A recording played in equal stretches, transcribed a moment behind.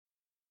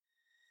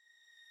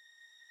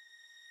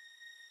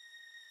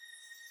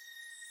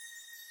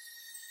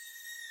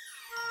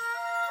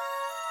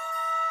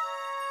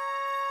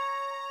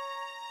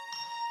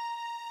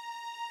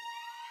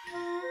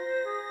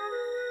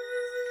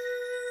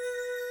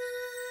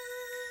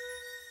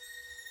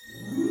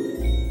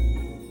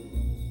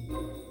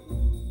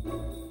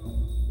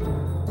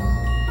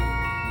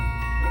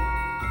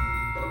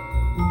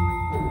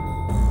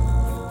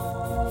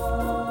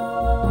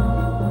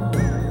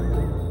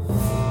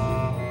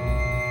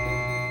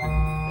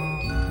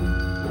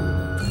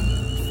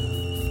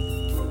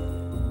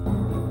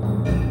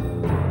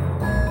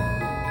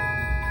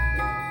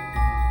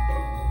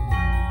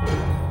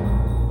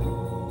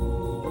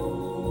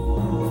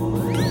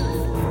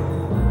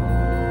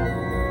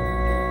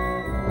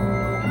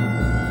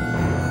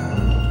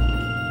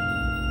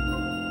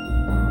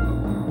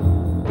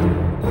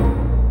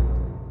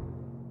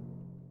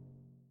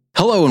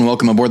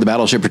Welcome aboard the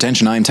Battleship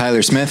Pretension. I'm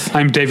Tyler Smith.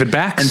 I'm David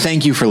Bax. And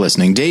thank you for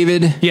listening.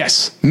 David.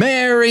 Yes.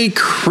 Merry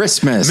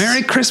Christmas.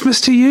 Merry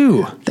Christmas to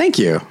you. Thank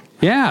you.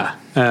 Yeah.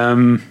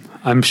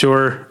 I'm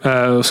sure.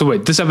 So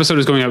wait, this episode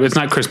is going up. It's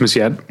not Christmas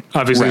yet.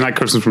 Obviously, Right. Not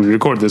Christmas when we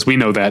record this. We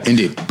know that.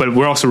 Indeed. But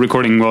we're also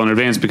recording well in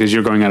advance because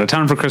you're going out of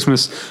town for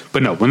Christmas.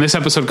 But no, when this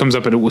episode comes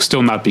up, it will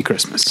still not be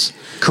Christmas.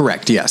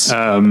 Correct, yes.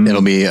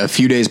 It'll be a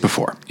few days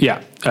before.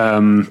 Yeah.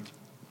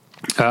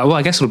 Well,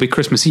 I guess it'll be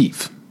Christmas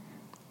Eve.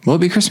 Will it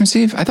be Christmas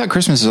Eve? I thought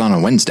Christmas is on a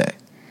Wednesday.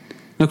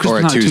 No, Christmas Or a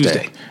is on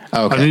Tuesday. Tuesday.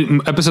 Oh, okay.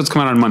 Episodes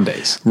come out on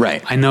Mondays.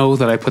 Right. I know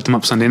that I put them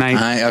up Sunday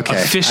night. Okay.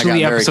 Officially,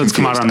 I got very episodes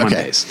come out on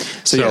confused.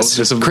 Mondays. So yes,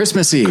 this is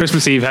Christmas Eve.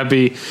 Christmas Eve.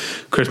 Happy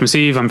Christmas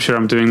Eve. I'm sure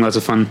I'm doing lots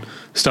of fun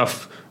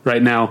stuff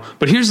right now.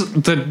 But here's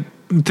the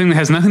thing that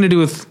has nothing to do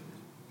with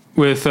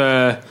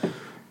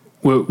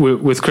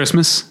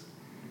Christmas,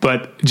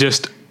 but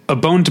just a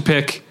bone to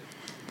pick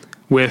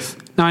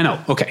with. No, I know.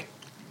 Okay.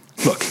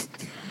 Look.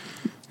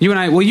 You and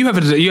I, well, you have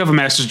a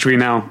master's degree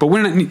now, but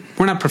we're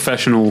not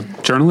professional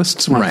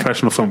journalists. We're not Right.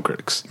 professional film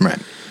critics. Right.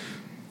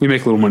 We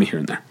make a little money here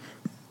and there,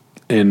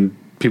 and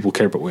people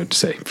care about what we have to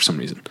say for some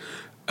reason.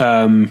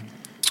 And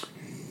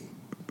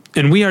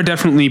we are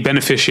definitely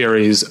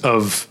beneficiaries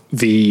of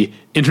the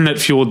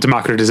internet-fueled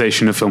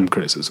democratization of film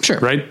criticism. Sure.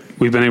 Right?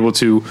 We've been able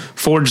to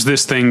forge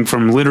this thing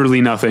from literally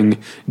nothing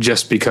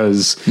just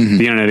because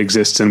the internet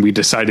exists, and we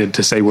decided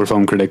to say we're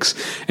film critics,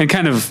 and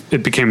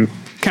it became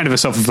kind of a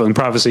self-fulfilling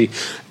prophecy.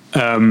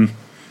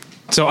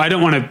 So I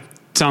don't want to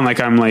sound like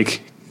I'm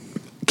like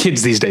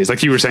kids these days,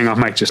 like you were saying off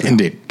mic just now.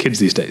 Indeed. Kids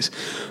these days.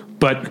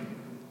 But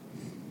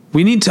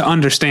we need to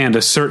understand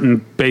a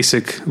certain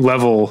basic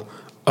level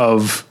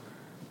of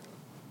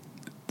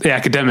the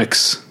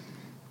academics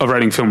of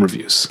writing film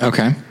reviews.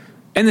 Okay.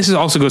 And this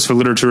also goes for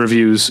literature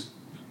reviews,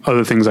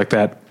 other things like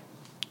that,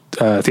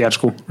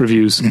 theatrical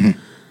reviews. Mm-hmm.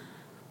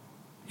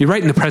 You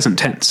write in the present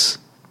tense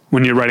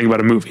when you're writing about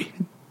a movie,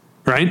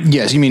 right?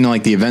 Yes, you mean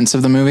like the events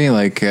of the movie?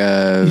 Like,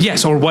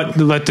 Yes, or what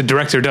the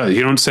director does.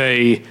 You don't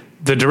say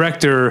the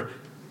director,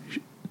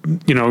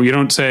 you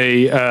don't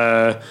say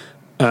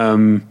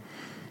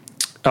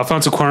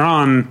Alfonso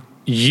Cuarón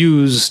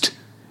used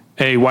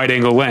a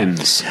wide-angle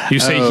lens. You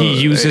say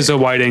he uses a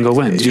wide-angle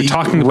lens. You're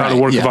talking about a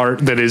work of art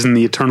that is in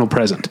the eternal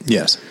present.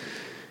 yes.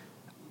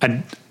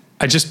 I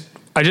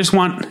just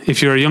want,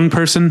 if you're a young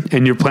person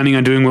and you're planning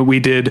on doing what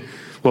we did,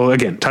 well,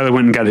 again, Tyler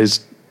went and got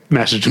his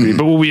master's degree,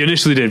 but what we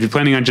initially did, if you're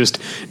planning on just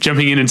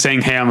jumping in and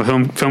saying, hey, I'm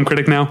a film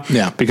critic now,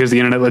 because the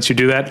internet lets you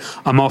do that,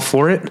 I'm all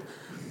for it.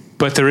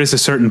 But there is a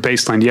certain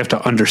baseline. You have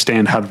to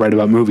understand how to write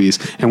about movies.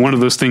 And one of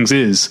those things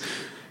is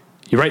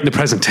you write in the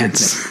present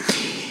tense,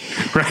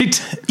 right?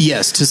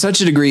 Yes, to such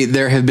a degree,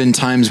 there have been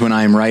times when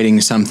I'm writing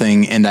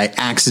something and I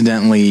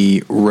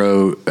accidentally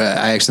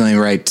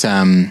write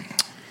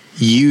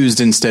used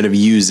instead of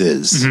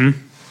uses.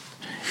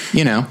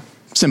 Mm-hmm.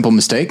 Simple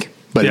mistake,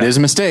 but it is a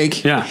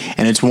mistake. Yeah.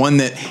 And it's one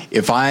that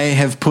if I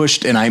have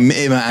pushed and I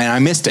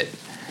missed it,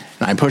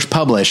 and I push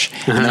publish,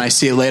 and then I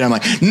see it later, I'm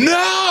like,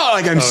 no!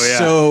 Like, I'm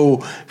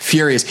so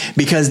furious,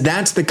 because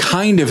that's the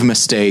kind of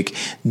mistake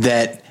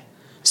that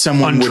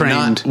someone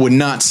would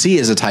not see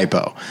as a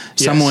typo.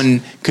 Yes.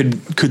 Someone could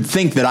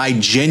think that I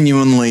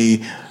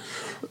genuinely,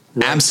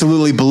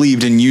 absolutely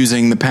believed in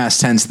using the past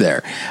tense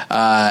there.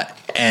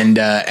 And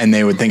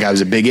they would think I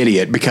was a big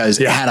idiot, because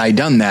had I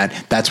done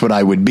that, that's what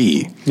I would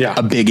be. Yeah.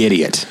 A big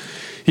idiot.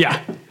 Yeah.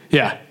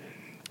 Yeah.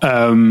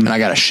 And I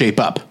got to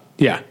shape up.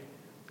 Yeah.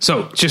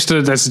 So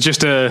that's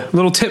just a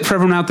little tip for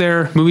everyone out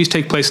there. Movies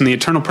take place in the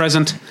eternal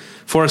present.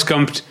 Forrest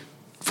Gump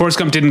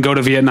didn't go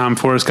to Vietnam.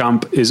 Forrest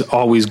Gump is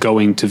always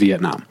going to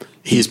Vietnam.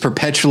 He's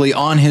perpetually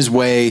on his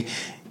way.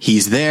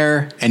 He's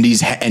there, and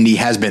he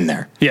has been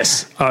there.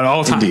 Yes, at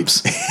all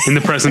times. In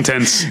the present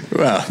tense.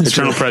 Wow,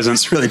 eternal present.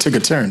 This really took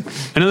a turn.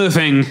 Another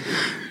thing,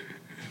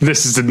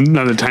 this is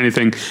another tiny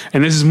thing,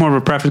 and this is more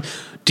of a preference.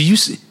 Do you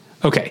see?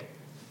 Okay.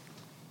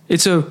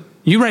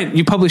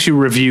 You publish a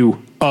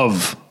review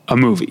of a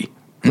movie,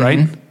 right?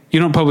 Mm-hmm. You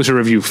don't publish a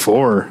review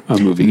for a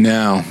movie.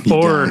 No, you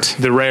or don't.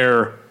 The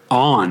rare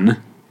a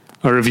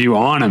review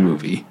on a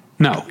movie.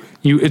 No,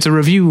 it's a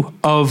review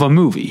of a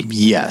movie.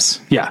 Yes.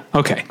 Yeah.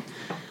 Okay.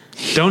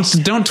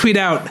 Don't tweet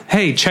out,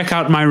 hey, check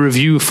out my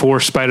review for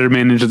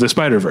Spider-Man Into the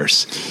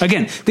Spider-Verse.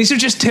 Again, these are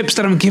just tips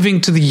that I'm giving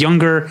to the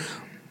younger,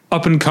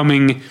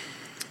 up-and-coming,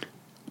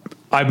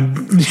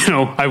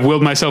 I've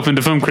willed myself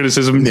into film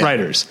criticism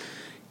writers.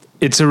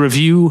 It's a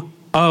review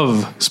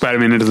of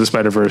Spider-Man Into the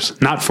Spider-Verse,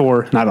 not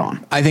for, not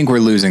on. I think we're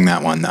losing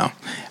that one, though.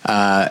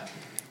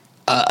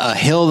 A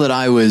hill that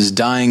I was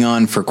dying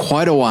on for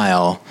quite a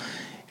while,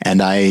 and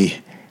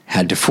I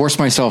had to force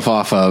myself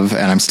off of,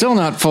 and I'm still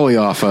not fully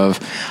off of.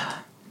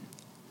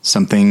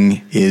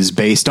 Something is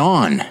based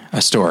on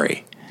a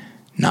story,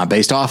 not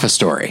based off a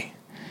story.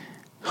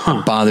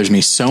 It bothers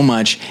me so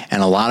much,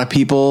 and a lot of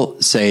people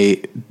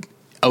say,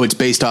 oh, it's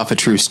based off a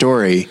true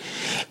story.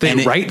 They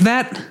write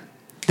that?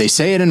 They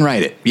say it and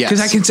write it, yes.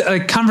 Because I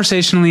can,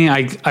 conversationally,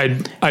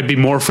 I'd be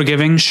more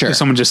forgiving if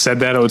someone just said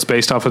that, oh, it's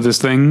based off of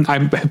this thing.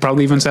 I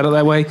probably even said it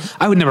that way.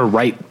 I would never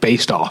write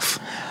based off.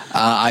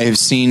 I have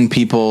seen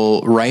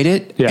people write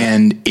it,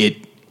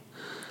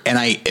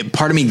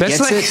 part of me gets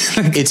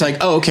it. It's like,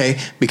 oh, okay,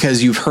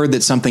 because you've heard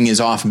that something is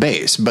off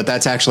base, but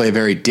that's actually a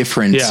very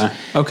different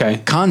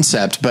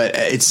concept. But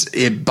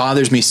it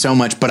bothers me so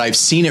much. But I've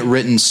seen it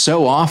written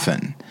so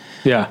often,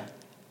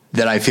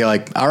 that I feel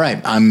like, all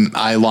right,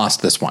 I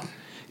lost this one.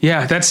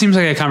 Yeah, that seems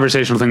like a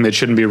conversational thing that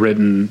shouldn't be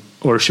written,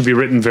 or should be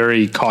written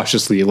very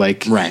cautiously,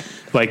 like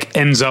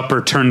ends up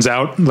or turns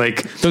out.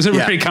 Like, those are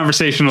very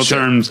conversational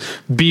terms.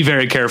 Be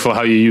very careful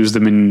how you use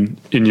them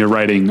in your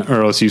writing,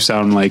 or else you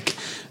sound like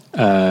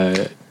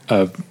a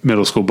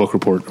middle school book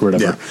report or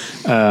whatever.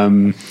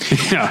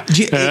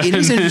 It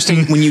is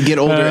interesting when you get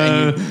older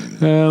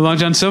and Long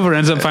John Silver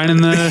ends up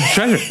finding the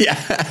treasure.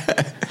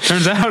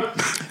 Turns out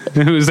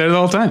it was there the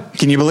whole time.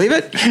 Can you believe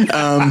it?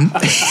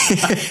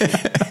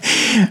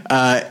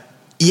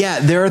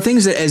 There are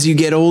things that as you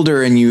get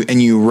older and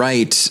you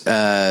write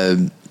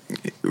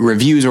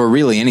reviews, or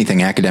really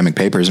anything, academic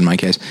papers in my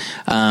case,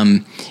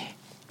 and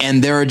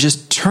there are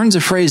just turns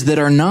of phrase that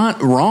are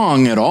not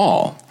wrong at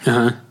all.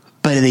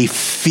 But they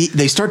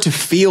start to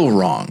feel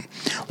wrong.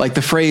 Like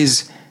the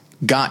phrase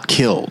 "got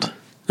killed."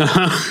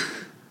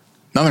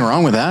 Nothing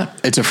wrong with that.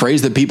 It's a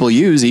phrase that people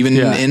use even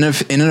in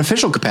an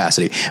official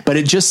capacity. But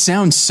it just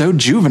sounds so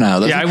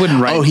juvenile. I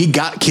wouldn't write. Oh, he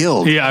got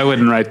killed. Yeah, I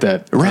wouldn't write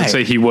that. Right. I'd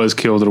say he was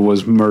killed, or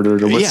was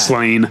murdered, or was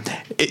slain.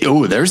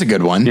 There's a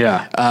good one.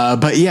 Yeah.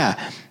 But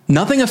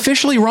nothing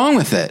officially wrong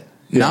with it.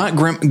 Not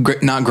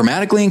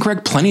grammatically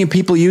incorrect. Plenty of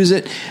people use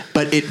it,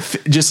 but it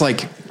just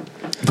like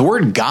the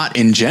word "got"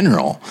 in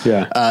general,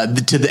 and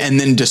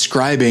then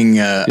describing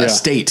a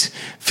state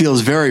feels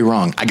very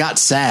wrong. I got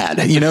sad.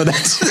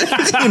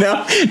 That's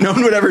no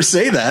one would ever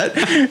say that.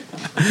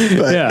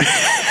 But.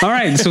 All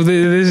right. So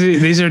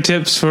these are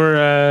tips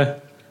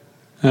for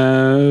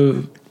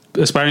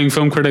aspiring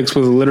film critics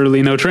with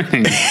literally no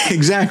training.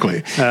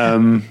 Exactly.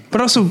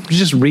 But also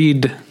just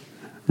read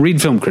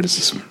film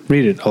criticism.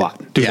 Read it a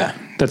lot. Do that.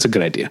 That's a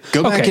good idea.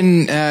 Go back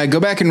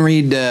and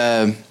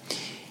read.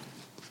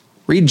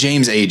 Read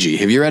James Agee.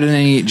 Have you read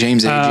any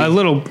James Agee? A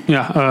little,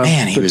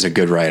 man, he was a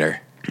good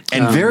writer,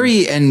 and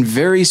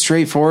very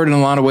straightforward in a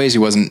lot of ways. It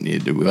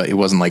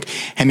wasn't like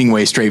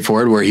Hemingway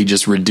straightforward, where he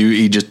just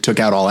took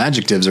out all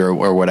adjectives or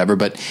whatever.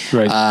 But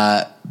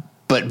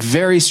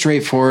very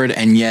straightforward,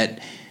 and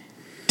yet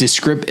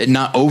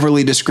not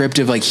overly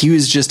descriptive. Like he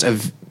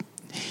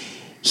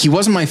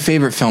wasn't my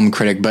favorite film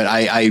critic, but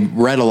I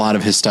read a lot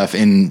of his stuff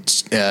in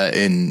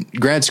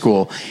grad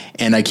school,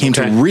 and I came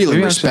to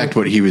really respect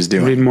what he was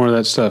doing. Read more of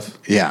that stuff.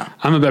 Yeah.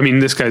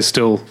 This guy's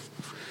still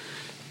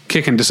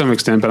kicking to some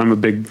extent, but I'm a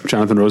big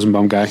Jonathan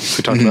Rosenbaum guy.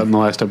 We talked about in the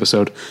last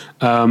episode.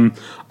 All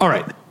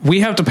right.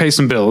 We have to pay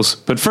some bills,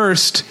 but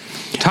first,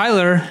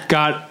 Tyler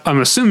got, I'm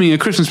assuming, a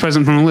Christmas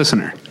present from a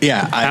listener.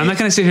 Yeah. I'm not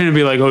going to sit here and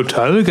be like, oh,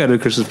 Tyler got a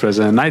Christmas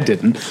present, and I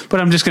didn't. But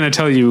I'm just going to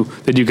tell you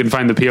that you can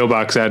find the P.O.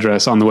 Box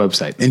address on the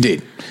website.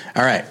 Indeed.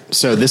 All right.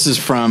 So this is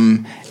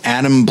from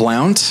Adam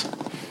Blount.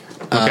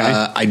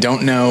 Okay. I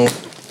don't know.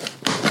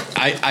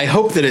 I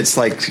hope that it's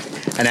like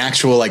an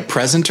actual like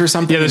present or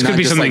something. Yeah, this could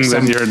be something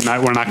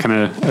that we're not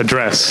going to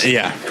address.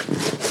 Yeah.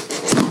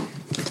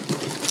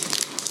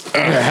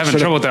 Having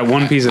trouble with that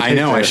one piece of tape. I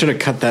know. I should have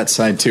cut that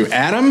side too.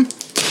 Adam?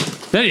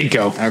 There you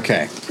go.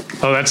 Okay.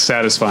 Oh, that's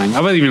satisfying.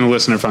 I bet even the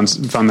listener found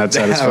that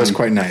satisfying. That was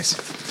quite nice.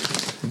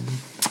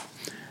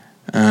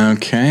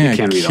 Okay.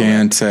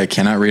 I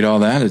cannot read all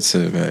that. It's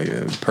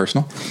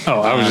personal. Oh,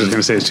 I was just going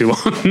to say it's too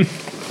long.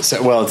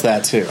 It's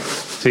that too.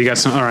 So you got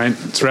some. All right.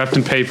 It's wrapped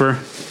in paper.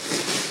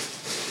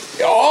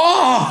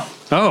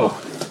 Oh,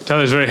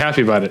 Tyler's very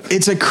happy about it.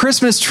 It's a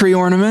Christmas tree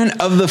ornament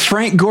of the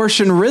Frank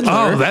Gorshin Riddler.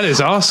 Oh, that is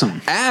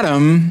awesome.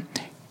 Adam,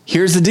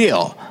 here's the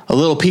deal. A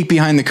little peek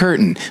behind the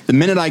curtain. The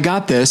minute I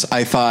got this,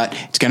 I thought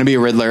it's going to be a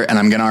Riddler and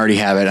I'm going to already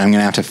have it. I'm going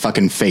to have to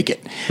fucking fake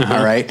it. Uh-huh.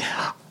 All right.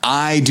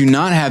 I do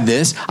not have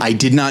this. I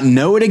did not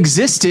know it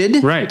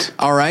existed. Right.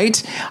 All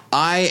right.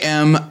 I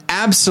am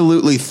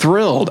absolutely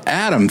thrilled.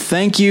 Adam,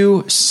 thank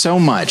you so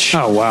much.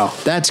 Oh, wow.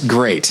 That's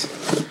great.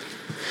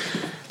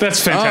 That's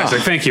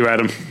fantastic. Thank you,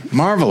 Adam.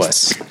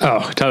 Marvelous.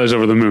 Oh, Tyler's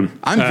over the moon.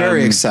 I'm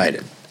very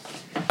excited.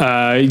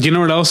 You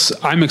know what else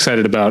I'm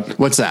excited about?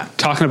 What's that?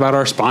 Talking about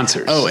our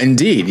sponsors. Oh,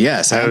 indeed.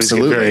 Yes,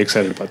 absolutely. I was very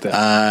excited about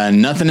that.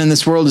 Nothing in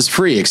this world is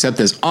free except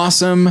this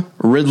awesome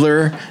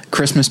Riddler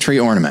Christmas tree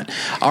ornament.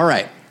 All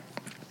right.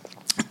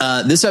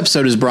 This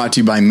episode is brought to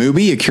you by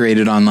Mubi, a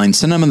curated online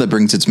cinema that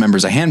brings its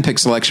members a hand-picked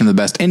selection of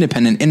the best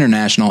independent,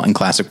 international, and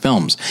classic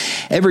films.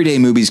 Every day,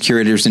 Mubi's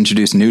curators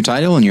introduce a new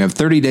title, and you have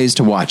 30 days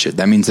to watch it.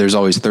 That means there's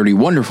always 30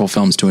 wonderful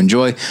films to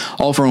enjoy,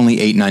 all for only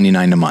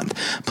 $8.99 a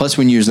month. Plus,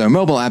 when you use their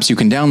mobile apps, you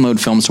can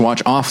download films to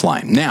watch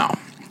offline. Now,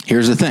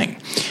 here's the thing.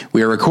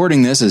 We are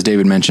recording this, as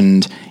David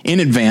mentioned, in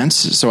advance,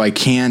 so I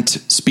can't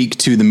speak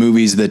to the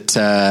movies that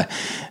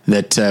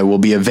will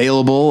be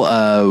available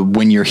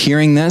when you're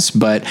hearing this,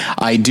 but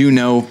I do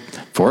know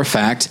for a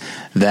fact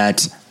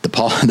that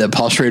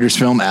Paul Schrader's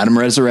film, Adam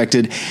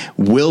Resurrected,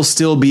 will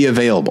still be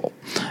available.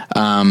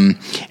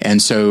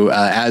 And so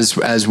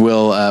as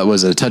will,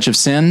 was it A Touch of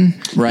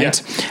Sin,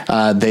 right?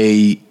 Yeah.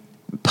 They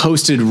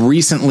posted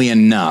recently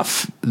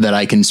enough that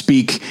I can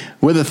speak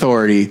with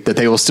authority that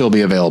they will still be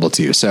available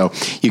to you. So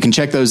you can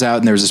check those out.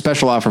 And there's a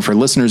special offer for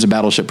listeners of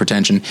Battleship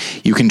Pretension.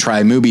 You can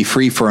try Mubi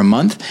free for a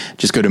month.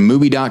 Just go to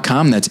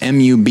Mubi.com. That's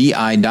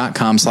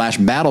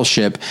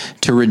MUBI.com/battleship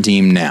to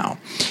redeem now.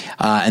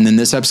 And then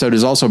this episode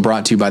is also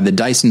brought to you by the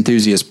Dice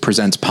Enthusiast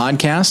Presents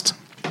podcast.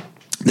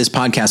 This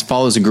podcast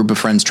follows a group of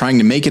friends trying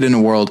to make it in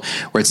a world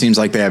where it seems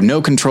like they have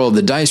no control of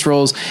the dice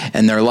rolls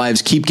and their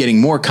lives keep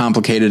getting more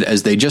complicated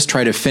as they just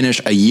try to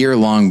finish a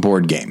year-long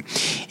board game.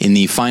 In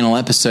the final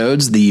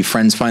episodes, the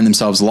friends find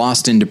themselves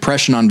lost in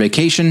depression on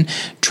vacation,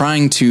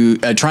 trying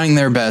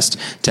their best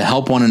to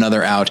help one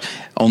another out,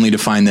 only to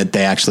find that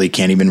they actually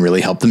can't even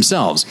really help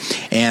themselves.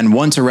 And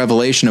once a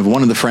revelation of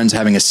one of the friends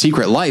having a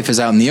secret life is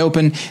out in the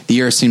open, the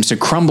year seems to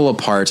crumble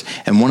apart,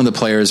 and one of the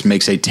players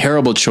makes a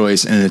terrible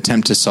choice in an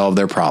attempt to solve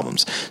their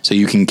problems. So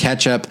you can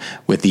catch up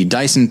with the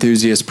Dice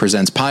Enthusiast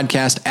Presents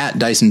podcast at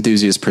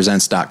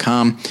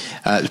diceenthusiastpresents.com.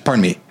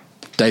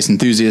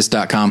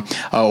 diceenthusiast.com,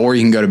 or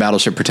you can go to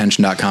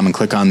battleshippretension.com and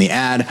click on the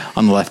ad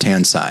on the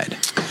left-hand side.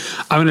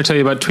 I'm going to tell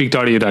you about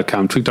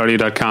tweakedaudio.com.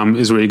 Tweakedaudio.com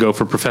is where you go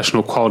for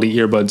professional quality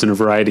earbuds in a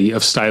variety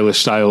of stylish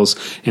styles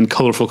and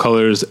colorful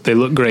colors. They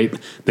look great.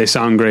 They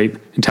sound great.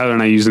 And Tyler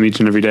and I use them each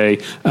and every day.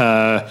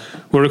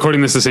 We're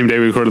recording this the same day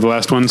we recorded the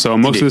last one, so I'm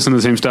mostly listening to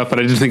the same stuff, but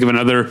I did think of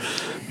another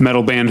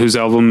metal band whose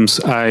albums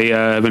I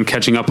have been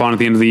catching up on at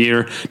the end of the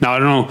year. Now, I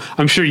don't know.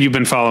 I'm sure you've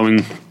been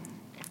following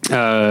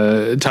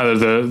Tyler,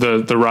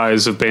 the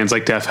rise of bands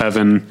like Deaf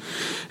Heaven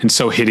and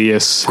So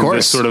Hideous. Of course.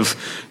 This sort of,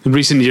 in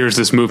recent years,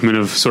 this movement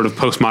of sort of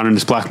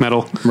postmodernist black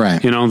metal,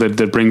 right?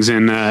 That brings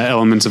in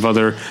elements of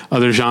other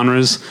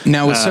genres.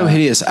 Now, with So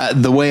Hideous,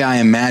 the way I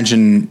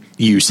imagine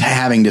you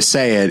having to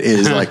say it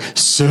is like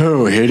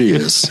So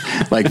Hideous,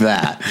 like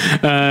that.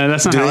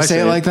 That's not Do how they I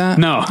say it like that?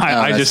 No,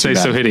 I just say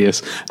So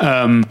Hideous.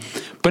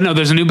 But no,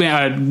 there's a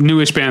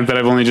newish band that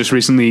I've only just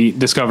recently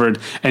discovered,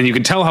 and you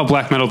can tell how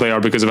black metal they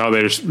are because of how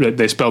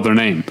they spelled their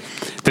name.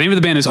 The name of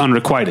the band is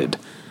Unrequited.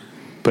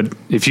 But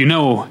if you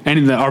know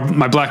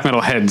my black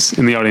metal heads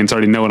in the audience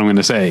already know what I'm going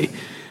to say.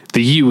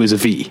 The U is a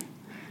V.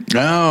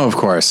 Oh, of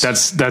course.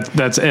 That's.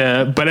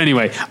 But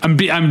anyway, I'm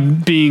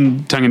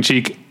being tongue in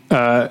cheek.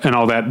 And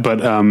all that, but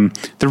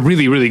they're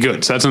really, really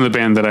good. So that's another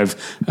band that I've,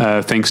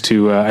 thanks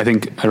to, I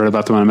think I read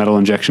about them on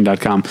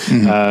metalinjection.com.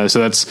 Mm-hmm. So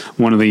that's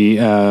one of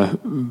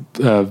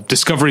the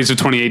discoveries of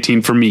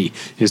 2018 for me,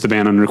 is the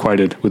band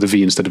Unrequited with a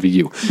V instead of a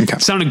U. Okay.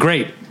 It sounded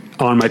great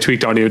on my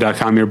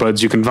tweakedaudio.com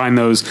earbuds. You can find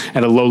those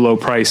at a low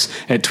price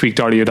at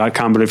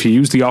tweakedaudio.com. But if you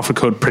use the offer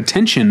code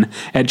pretension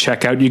at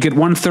checkout, you get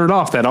 1/3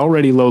 off that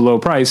already low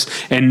price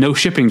and no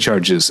shipping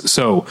charges.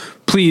 So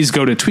please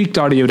go to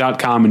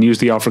tweakedaudio.com and use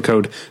the offer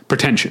code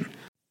pretension.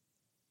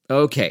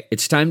 Okay,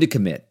 it's time to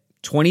commit.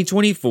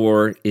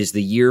 2024 is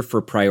the year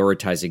for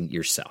prioritizing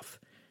yourself.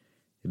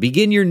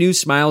 Begin your new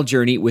smile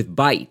journey with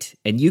Byte,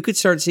 and you could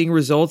start seeing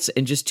results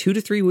in just 2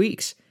 to 3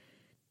 weeks.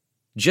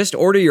 Just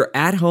order your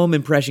at-home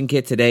impression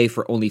kit today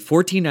for only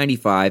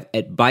 $14.95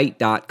 at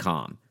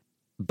Byte.com.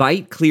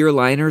 Byte clear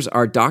liners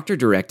are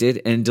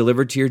doctor-directed and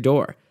delivered to your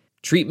door.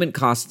 Treatment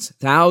costs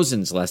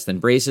thousands less than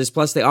braces,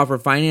 plus they offer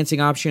financing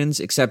options,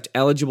 accept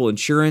eligible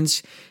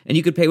insurance, and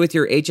you could pay with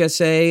your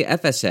HSA,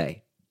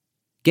 FSA.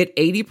 Get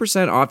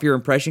 80% off your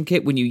impression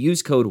kit when you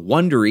use code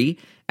WONDERY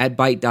at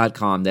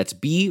Byte.com. That's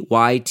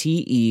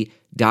BYTE.com.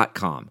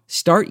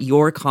 Start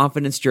your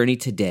confidence journey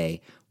today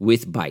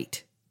with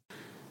Byte.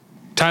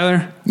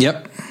 Tyler?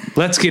 Yep.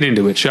 Let's get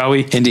into it, shall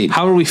we? Indeed.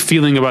 How are we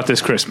feeling about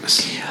this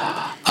Christmas?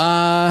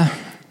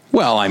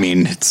 Well, I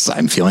mean,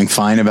 I'm feeling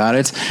fine about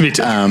it. Me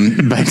too.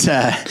 But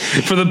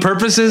for the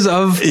purposes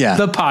of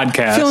the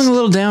podcast. Feeling a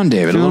little down,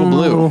 David. A little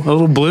blue. A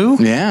little blue?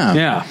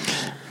 Yeah.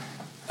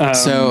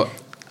 So,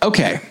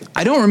 okay.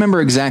 I don't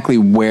remember exactly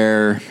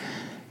where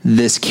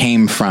this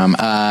came from.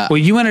 Well,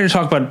 you wanted to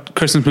talk about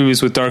Christmas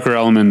movies with darker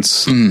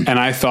elements, and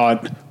I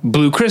thought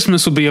Blue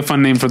Christmas would be a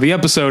fun name for the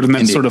episode, and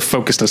that sort of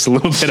focused us a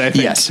little bit, I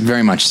think. Yes,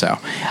 very much so.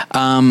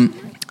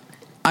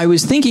 I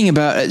was thinking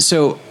about,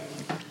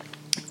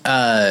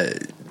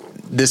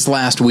 this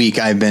last week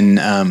I've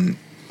been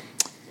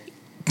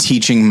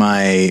teaching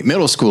my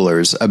middle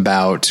schoolers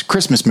about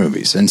Christmas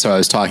movies, and so I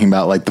was talking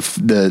about like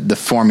the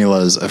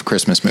formulas of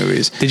Christmas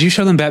movies. Did you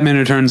show them Batman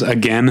Returns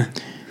again?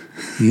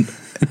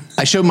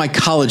 I showed my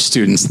college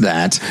students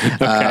that.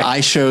 Okay.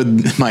 I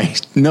showed my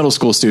middle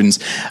school students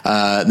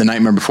The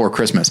Nightmare Before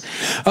Christmas.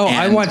 Oh,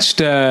 I watched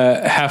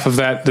half of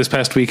that this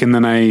past week, and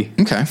then I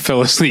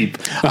fell asleep.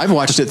 I've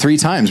watched it 3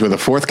 times with a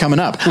 4th coming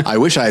up. I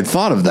wish I had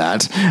thought of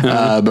that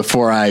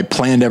before I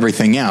planned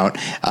everything out.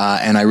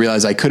 And I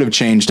realized I could have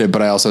changed it,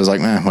 but I also was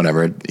like,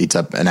 whatever. It eats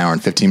up an hour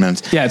and 15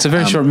 minutes. Yeah, it's a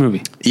very short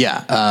movie.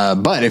 Yeah.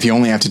 But if you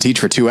only have to teach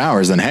for 2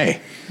 hours, then hey,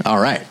 all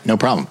right, no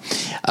problem.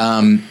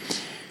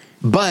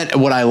 But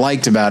what I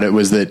liked about it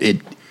was that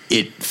it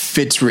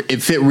fit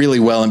really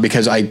well, and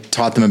because I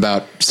taught them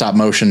about stop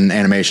motion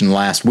animation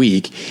last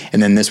week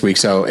and then this week,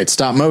 so it's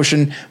stop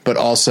motion, but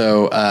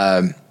also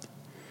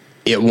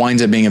it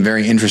winds up being a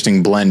very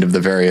interesting blend of the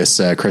various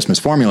Christmas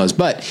formulas.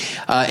 But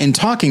in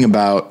talking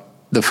about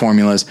the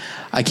formulas,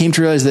 I came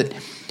to realize that,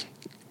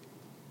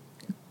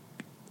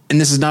 and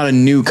this is not a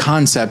new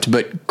concept,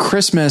 but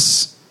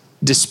Christmas,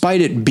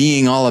 despite it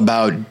being all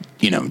about,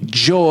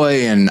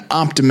 joy and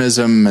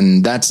optimism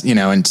and that's,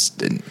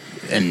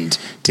 and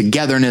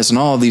togetherness and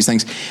all of these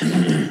things,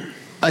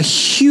 a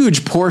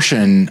huge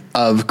portion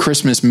of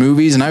Christmas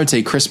movies, and I would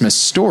say Christmas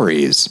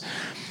stories,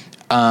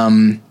 are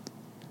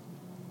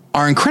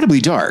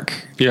incredibly dark.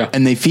 Yeah.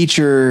 And they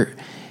feature,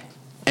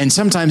 and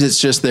sometimes it's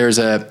just, there's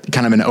a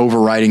kind of an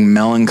overriding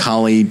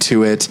melancholy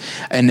to it.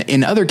 And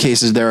in other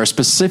cases, there are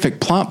specific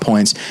plot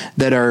points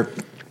that are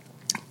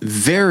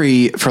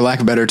very, for lack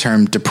of a better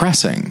term,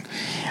 depressing.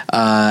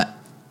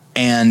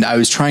 And I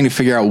was trying to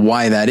figure out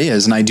why that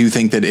is. And I do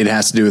think that it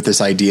has to do with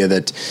this idea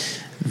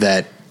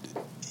that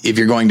if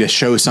you're going to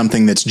show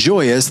something that's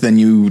joyous, then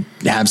you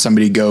have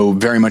somebody go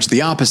very much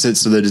the opposite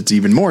so that it's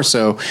even more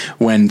so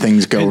when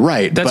things go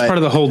right. That's part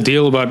of the whole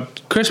deal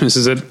about Christmas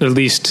is that, at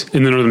least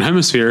in the Northern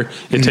Hemisphere,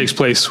 it takes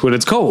place when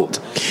it's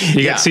cold.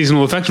 You get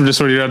seasonal affective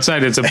disorder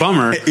outside. It's a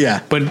bummer.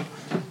 Yeah. But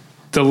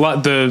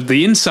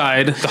the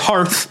inside, the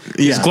hearth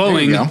is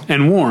glowing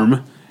and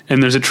warm,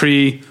 and there's a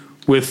tree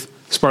with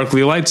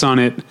sparkly lights on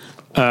it.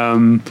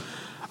 I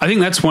think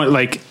that's what,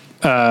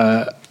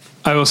 I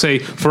will say,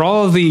 for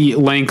all of the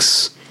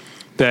lengths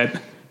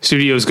that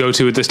studios go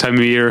to at this time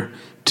of year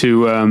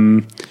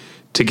to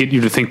get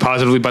you to think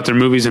positively about their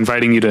movies,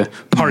 inviting you to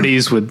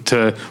parties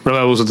to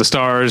Levels with the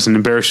Stars and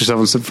embarrass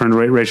yourself in front of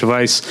Rachel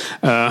Weisz,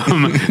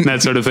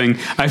 that sort of thing.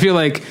 I feel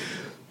like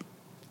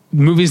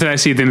movies that I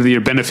see at the end of the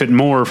year benefit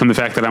more from the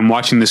fact that I'm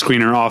watching the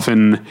screener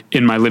often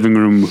in my living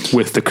room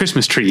with the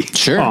Christmas tree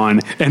on,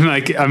 and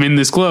I'm in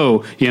this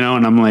glow,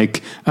 and I'm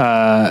like,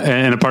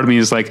 and a part of me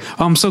is like,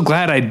 oh,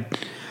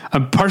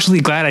 I'm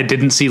partially glad I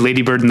didn't see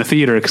Lady Bird in the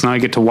theater, because now I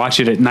get to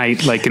watch it at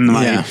night, in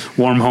my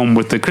warm home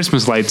with the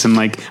Christmas lights, and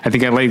I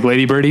think I like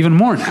Lady Bird even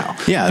more now.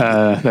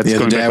 Yeah, that's the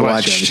other day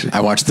I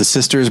watched The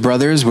Sisters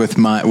Brothers with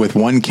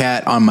one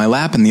cat on my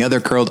lap and the other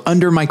curled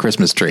under my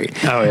Christmas tree.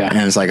 Oh yeah,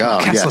 and it's like,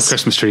 cats love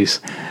Christmas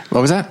trees.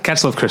 What was that?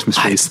 Cats love Christmas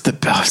trees. It's the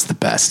best.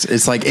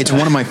 It's it's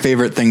one of my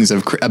favorite things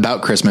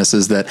about Christmas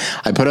is that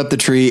I put up the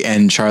tree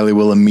and Charlie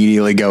will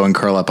immediately go and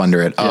curl up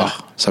under it. Yeah.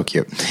 Oh, so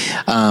cute.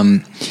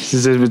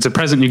 It's a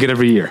present you get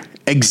every year.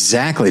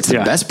 Exactly. It's the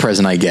best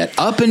present I get,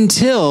 up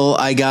until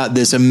I got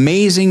this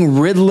amazing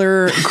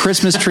Riddler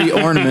Christmas tree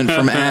ornament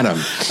from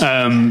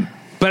Adam.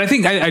 But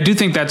I do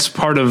think that's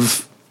part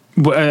of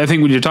what I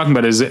think what you're talking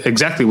about is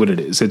exactly what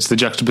it is. It's the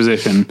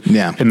juxtaposition.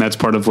 Yeah. And that's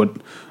part of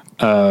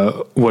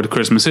what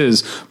Christmas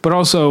is. But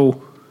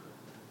also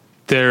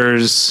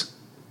there's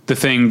the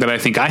thing that I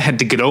think I had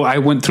to get over. I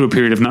went through a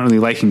period of not really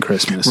liking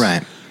Christmas.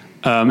 Right.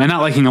 And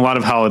not liking a lot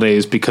of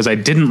holidays because I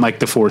didn't like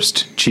the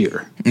forced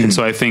cheer. And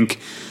so I think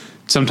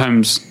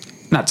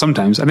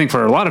I think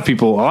for a lot of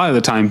people, a lot of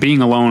the time, being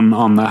alone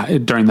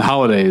during the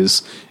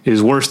holidays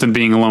is worse than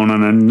being alone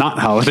on a not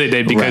holiday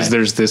day, because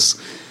there's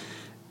this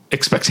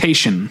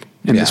expectation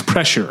and this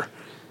pressure.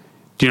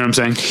 Do you know what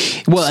I'm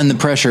saying? Well, and the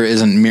pressure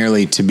isn't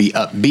merely to be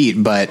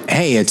upbeat, but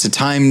hey, it's a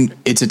time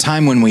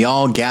when we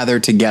all gather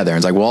together.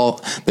 It's like,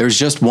 well, there's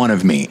just one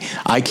of me.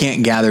 I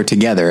can't gather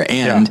together.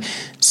 And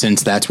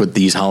since that's what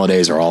these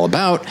holidays are all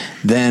about,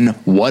 then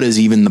what is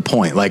even the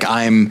point?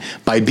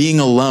 By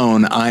being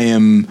alone, I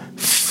am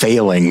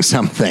failing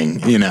something,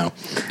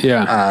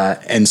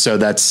 Yeah. And so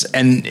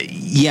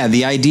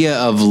the idea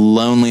of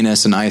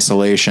loneliness and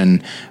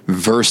isolation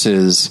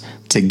versus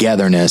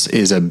togetherness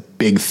is a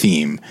big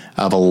theme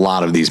of a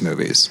lot of these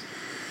movies.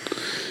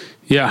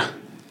 Yeah.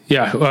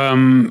 Yeah.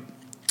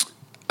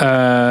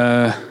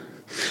 I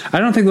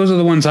don't think those are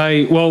the ones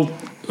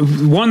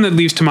one that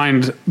leaves to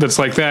mind that's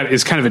like that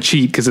is kind of a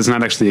cheat, because it's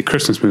not actually a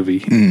Christmas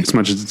movie as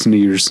much as it's a New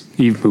Year's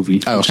Eve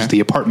movie, which is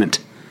The Apartment.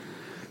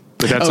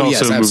 But that's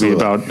also a movie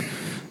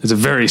it's a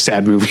very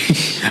sad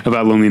movie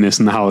about loneliness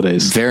in the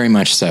holidays. Very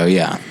much so.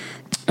 Yeah.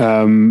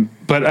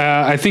 But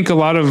I think a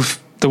lot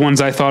of the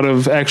ones I thought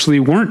of actually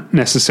weren't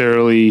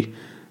necessarily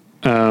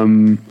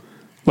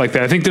like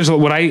that. I think there's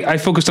what I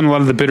focused on a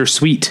lot of the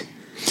bittersweet.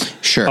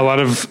 Sure. A lot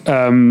of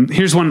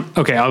here's one.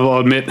 Okay, I'll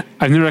admit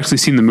I've never actually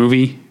seen the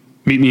movie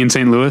Meet Me in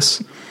St.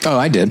 Louis. Oh,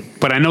 I did.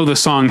 But I know the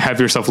song Have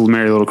Yourself a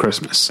Merry Little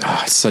Christmas. Oh,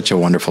 it's such a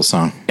wonderful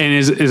song. And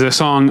is a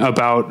song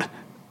about,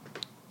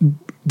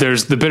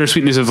 there's the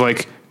bittersweetness of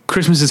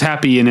Christmas is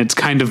happy, and it's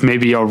kind of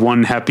maybe our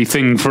one happy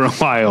thing for a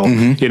while,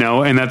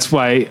 and that's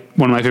why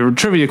one of my favorite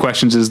trivia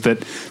questions is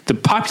that the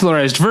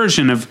popularized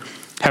version of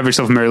Have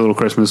Yourself a Merry Little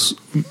Christmas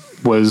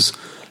was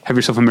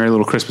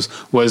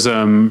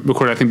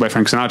recorded, I think, by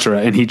Frank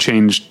Sinatra, and he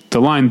changed the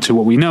line to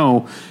what we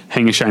know,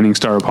 hang a shining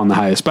star upon the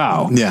highest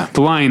bough. Yeah.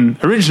 The line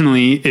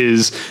originally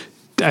is,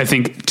 I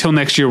think, till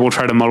next year we'll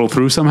try to muddle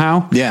through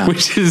somehow. Yeah.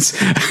 Which is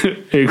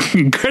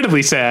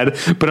incredibly sad,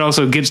 but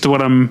also gets to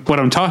what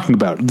I'm talking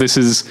about. This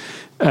is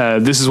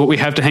what we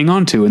have to hang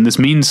on to, and this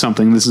means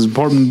something. This is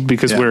important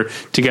because we're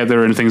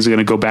together, and things are going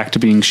to go back to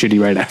being shitty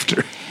right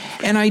after.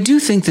 And I do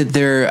think that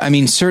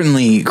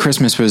certainly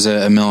Christmas was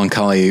a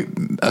melancholy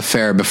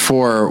affair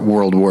before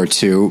World War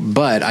II,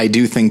 but I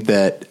do think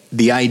that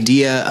the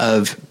idea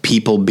of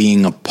people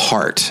being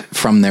apart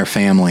from their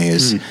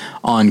families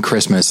on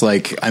Christmas.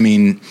 Like, I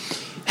mean,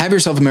 Have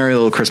Yourself a Merry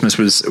Little Christmas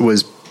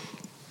was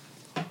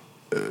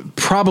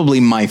probably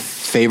my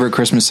favorite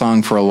Christmas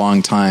song for a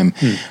long time.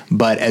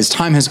 But as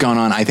time has gone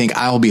on, I think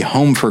I'll Be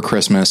Home for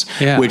Christmas,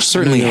 which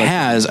certainly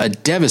has a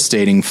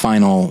devastating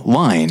final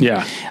line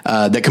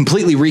that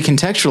completely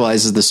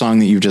recontextualizes the song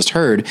that you've just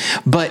heard.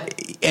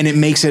 And it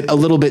makes it a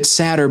little bit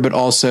sadder, but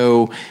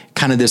also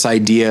kind of this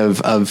idea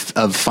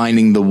of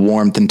finding the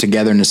warmth and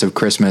togetherness of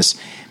Christmas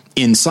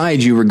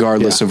inside you,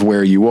 regardless of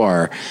where you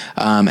are.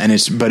 And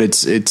it's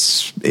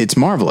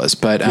marvelous.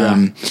 But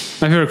my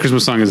favorite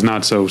Christmas song is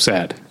not so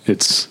sad.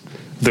 It's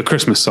the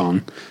Christmas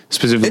song,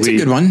 specifically. It's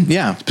a good one.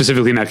 Yeah.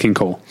 Specifically Nat King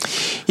Cole.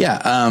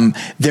 Yeah.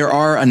 There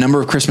are a number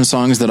of Christmas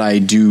songs that I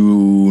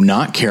do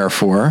not care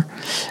for.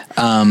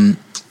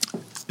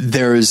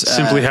 There's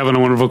Simply Having a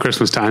Wonderful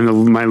Christmas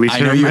Time. My least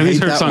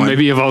heard song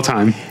maybe of all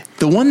time.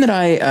 The one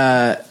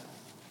that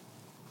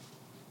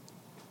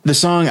the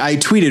song I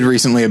tweeted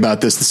recently about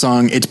this, the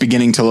song It's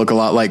Beginning to Look a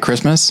Lot Like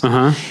Christmas,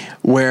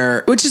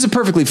 which is a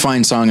perfectly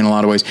fine song in a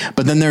lot of ways.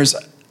 But then there's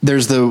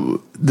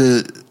the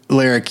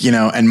lyric,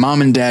 and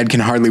Mom and Dad can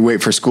hardly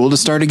wait for school to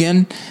start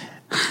again,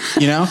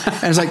 and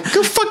it's like,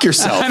 go fuck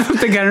yourself. I don't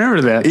think I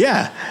remember that.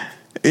 Yeah.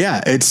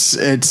 Yeah, it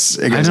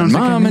goes,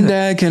 Mom and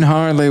Dad can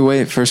hardly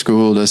wait for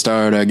school to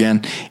start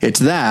again. It's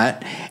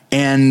that.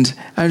 And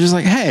I was just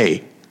like,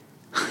 hey,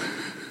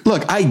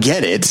 look, I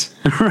get it.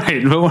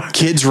 Right. But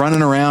kids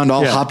running around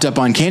all hopped up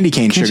on candy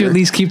cane sugar. Can't you at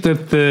least keep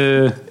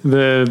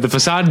the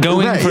facade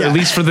going at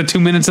least for the 2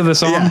 minutes of the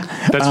song?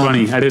 Yeah. That's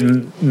funny. I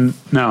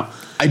didn't know.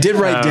 I did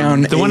write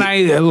down the one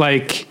I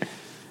like.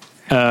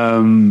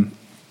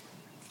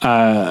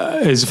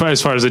 As far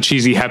as the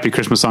cheesy happy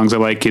Christmas songs I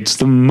like, it's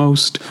the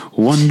most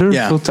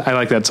wonderful. I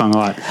like that song a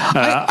lot.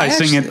 I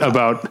sing it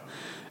about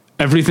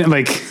everything.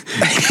 Like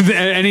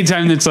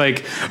anytime it's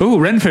like, oh,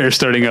 Ren Fair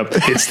starting up,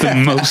 it's the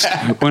most.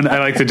 When I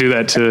like to do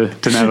that to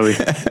Natalie.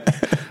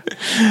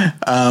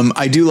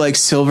 I do like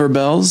Silver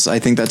Bells. I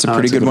think that's a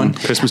pretty good one.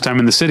 Christmas Time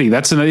in the City.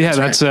 That's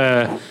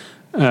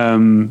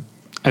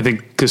I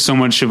think because so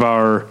much of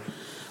our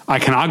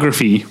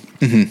iconography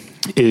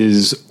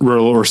is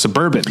rural or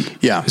suburban.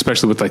 Yeah.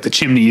 Especially with like the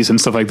chimneys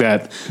and stuff like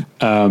that.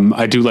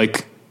 I do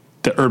like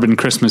the urban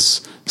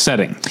Christmas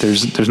setting.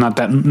 There's not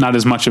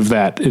as much of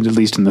that, at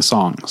least in the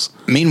songs.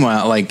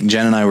 Meanwhile, like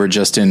Jen and I were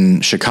just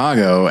in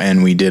Chicago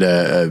and we did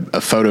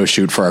a photo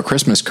shoot for our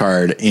Christmas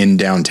card in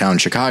downtown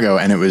Chicago,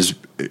 and it was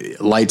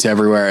lights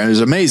everywhere. And it was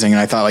amazing. And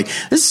I thought, like,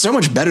 this is so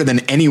much better than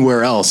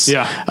anywhere else.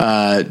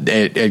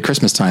 At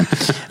Christmas time.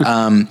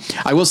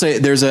 I will say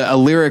there's a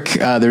lyric,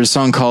 there's a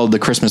song called The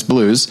Christmas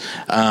Blues.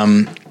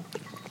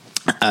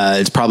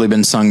 It's probably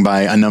been sung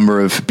by a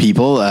number of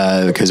people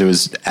because it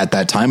was at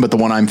that time, but the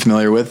one I'm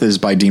familiar with is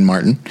by Dean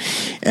Martin.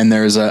 And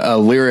there's a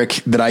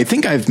lyric that I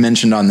think I've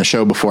mentioned on the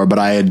show before, but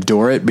I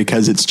adore it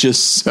because it's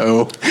just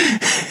so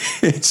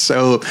it's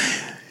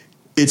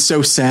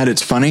so sad.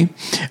 It's funny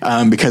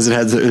because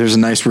there's a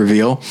nice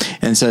reveal,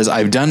 and it says,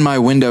 "I've done my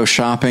window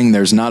shopping.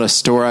 There's not a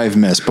store I've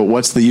missed, but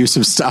what's the use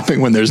of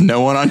stopping when there's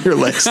no one on your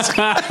list?"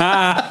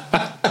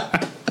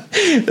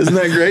 Isn't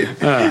that great?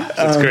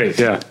 That's great.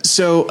 Yeah.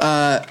 So,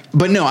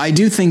 but no, I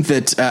do think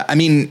that,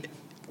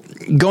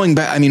 going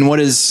back, what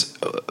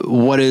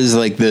is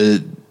like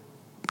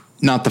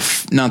not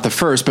the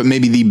first, but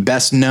maybe the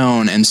best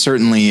known and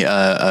certainly,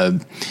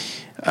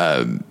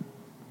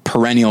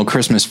 perennial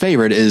Christmas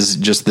favorite is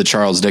just the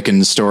Charles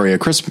Dickens story, A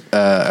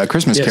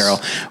Christmas Carol,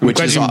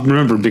 which is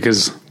remember,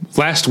 because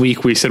last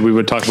week we said we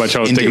would talk about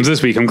Charles Dickens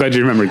this week. I'm glad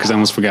you remembered because I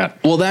almost forgot.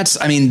 Well,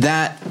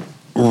 that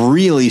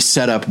really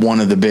set up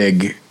one of the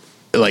big,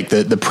 like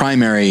the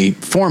primary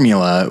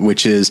formula,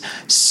 which is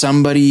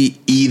somebody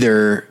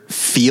either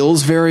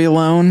feels very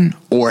alone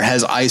or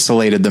has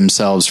isolated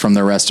themselves from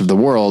the rest of the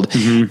world.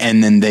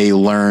 And then they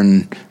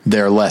learn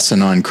their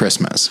lesson on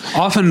Christmas.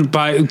 Often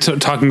by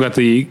talking about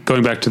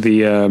going back to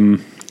the,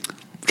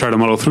 try to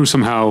muddle through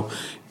somehow,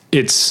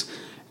 because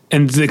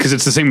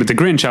it's the same with the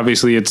Grinch,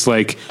 obviously. It's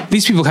like,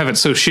 these people have it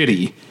so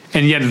shitty,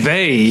 and yet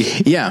they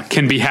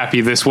can be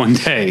happy this one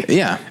day.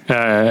 Yeah.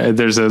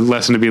 There's a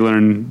lesson to be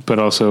learned, but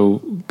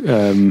also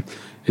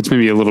it's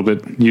maybe a little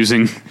bit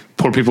using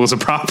poor people as a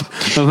prop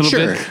a little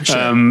bit.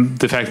 Sure.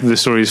 The fact that the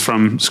story is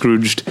from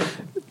Scrooge's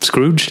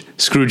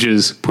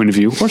point of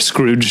view, or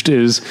Scrooged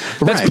is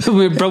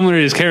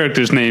probably his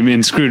character's name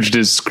in Scrooged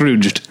is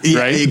Scrooged,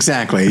 right?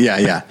 Exactly.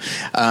 Yeah.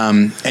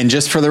 And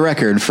just for the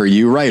record, for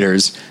you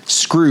writers,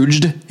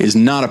 Scrooged is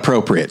not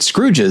appropriate.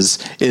 Scrooge's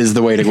is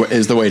the way to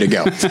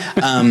go.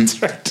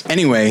 Right.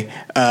 Anyway,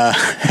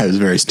 that was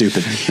very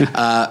stupid.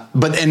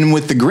 But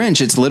with the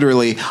Grinch, it's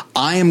literally,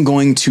 I am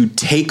going to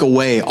take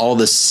away all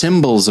the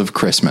symbols of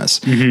Christmas,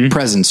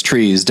 presents,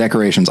 trees,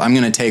 decorations. I'm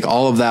going to take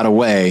all of that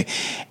away.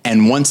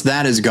 And once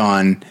that is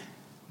gone,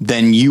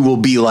 then you will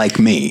be like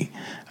me.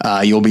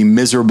 You'll be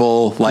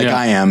miserable like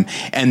I am.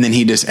 And then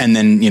it's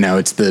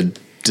the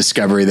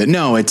discovery that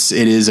no, it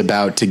is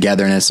about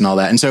togetherness and all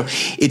that. And so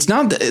it's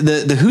not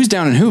the Who's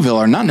down in Whoville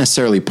are not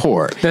necessarily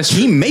poor.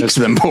 He makes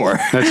them poor.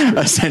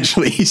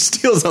 Essentially, he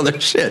steals all their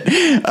shit.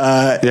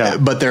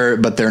 But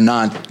they're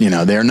not,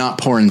 they're not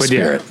poor in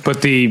spirit. Yeah,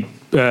 but the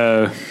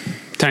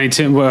Tiny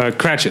Tim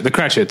Cratchit, the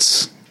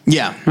Cratchits.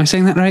 Yeah, am I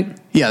saying that right?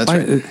 Yeah,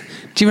 that's right.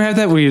 Do you ever have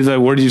that where the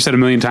word you said a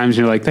million times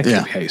and you're like, that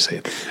can't be how you say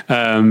it?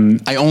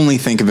 I only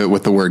think of it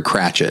with the word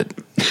Cratchit.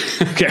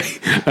 Okay.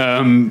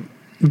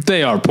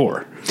 They are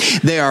poor.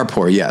 They are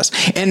poor, yes.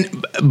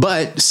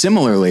 But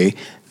similarly,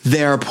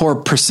 they are poor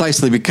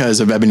precisely because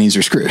of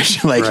Ebenezer Scrooge.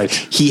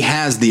 He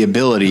has the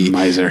ability.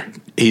 Miser.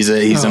 He's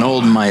an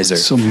old miser.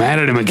 So mad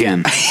at him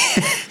again.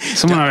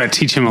 Someone ought to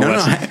teach him a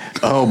lesson.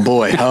 Oh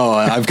boy.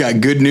 I've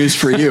got good news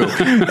for you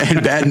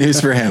and bad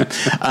news for him.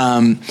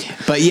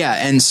 But yeah.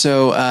 And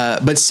so,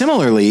 but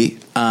similarly,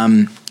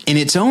 in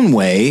its own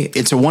way,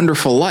 It's a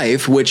Wonderful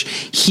Life, which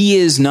he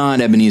is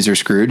not Ebenezer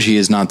Scrooge. He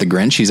is not the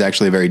Grinch. He's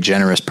actually a very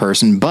generous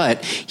person,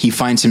 but he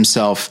finds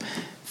himself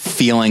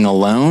feeling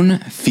alone,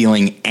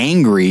 feeling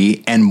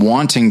angry, and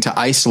wanting to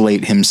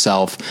isolate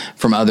himself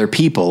from other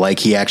people. Like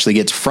he actually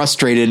gets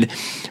frustrated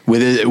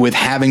with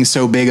having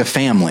so big a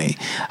family.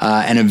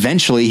 And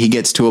eventually he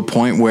gets to a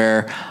point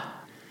where,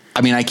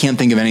 I can't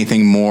think of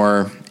anything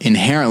more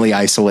inherently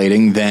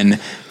isolating than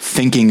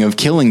thinking of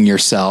killing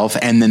yourself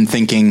and then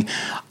thinking,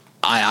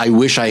 I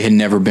wish I had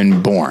never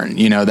been born.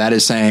 That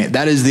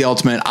is the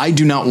ultimate. I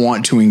do not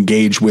want to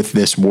engage with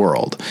this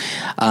world.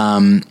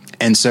 And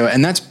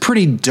that's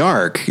pretty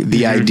dark.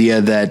 The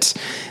idea that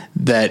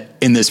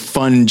in this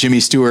fun Jimmy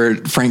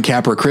Stewart, Frank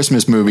Capra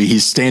Christmas movie,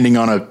 he's standing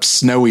on a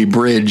snowy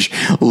bridge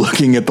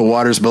looking at the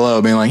waters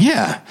below being like,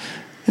 yeah,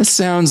 this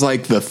sounds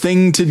like the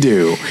thing to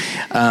do.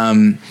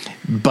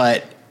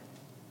 But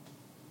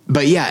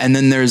yeah. And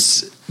then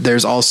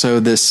there's also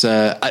this,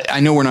 I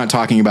know we're not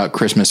talking about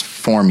Christmas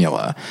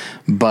formula,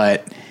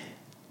 but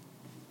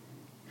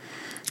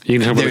you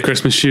can talk about the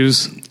Christmas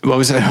shoes. What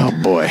was it? Oh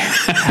boy.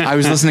 I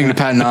was listening to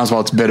Patton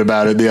Oswalt's bit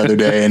about it the other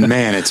day and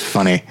man, it's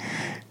funny.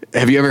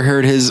 Have you ever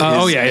heard his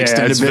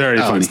extended it's bit? very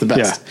funny. It's the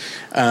best.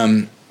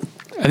 Yeah.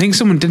 I think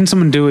someone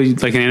didn't do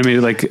an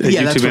animated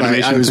YouTube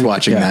animation. I was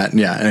watching that.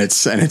 Yeah. And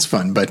it's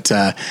fun, but,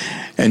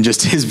 and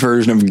just his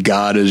version of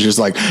God is just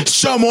like,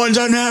 someone's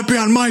unhappy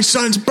on my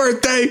son's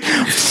birthday.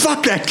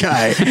 Fuck that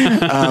guy.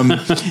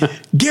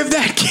 Give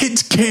that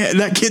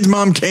kid's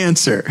mom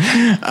cancer.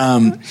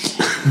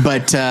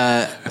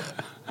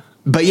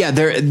 But yeah,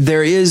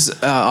 there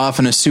is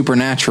often a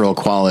supernatural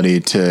quality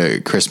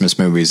to Christmas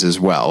movies as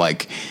well.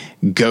 Like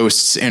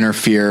ghosts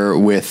interfere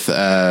with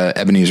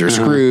Ebenezer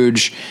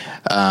Scrooge.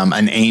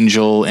 An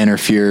angel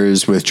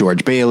interferes with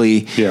George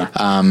Bailey. Yeah.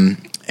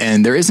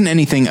 And there isn't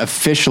anything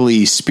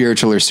officially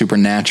spiritual or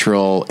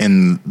supernatural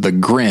in The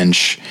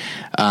Grinch.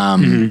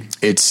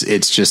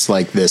 It's just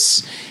like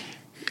this.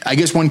 I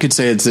guess one could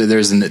say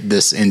there's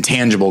this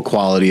intangible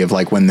quality of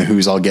like when the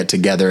Who's all get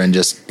together and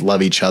just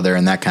love each other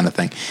and that kind of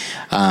thing.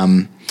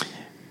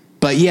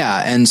 But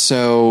yeah, and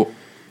so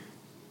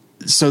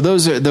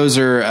those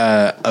are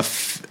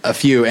a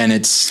few, and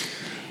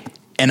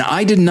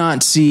I did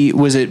not see.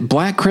 Was it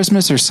Black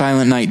Christmas or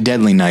Silent Night,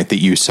 Deadly Night that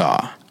you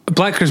saw?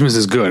 Black Christmas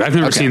is good. I've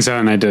never seen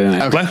Silent Night, Deadly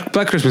Night. Okay.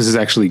 Black Christmas is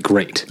actually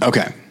great.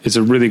 Okay, it's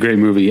a really great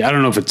movie. I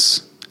don't know if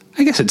it's.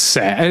 I guess it's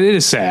sad. It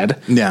is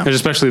sad. Yeah, there's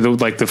especially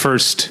the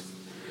first.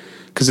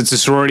 Because it's a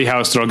sorority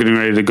house, they're all getting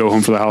ready to go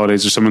home for the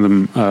holidays, or some of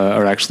them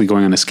are actually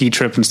going on a ski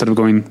trip instead of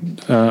going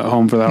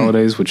home for the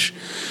holidays, which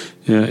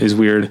is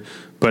weird.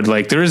 But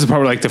there is a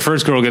part where the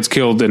first girl gets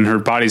killed and her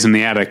body's in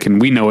the attic,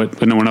 and we know it,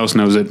 but no one else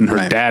knows it, and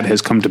her dad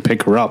has come to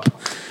pick her up.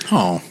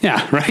 Oh,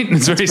 yeah, right.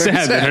 It's very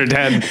sad that her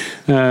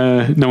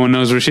dad, no one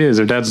knows where she is.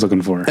 Her dad's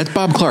looking for her. That's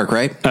Bob Clark,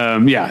 right?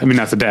 Yeah,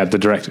 not the dad, the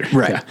director,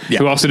 right? Yeah.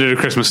 Who also did A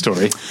Christmas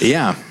Story.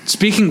 Yeah.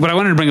 But I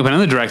wanted to bring up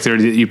another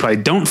director that you probably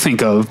don't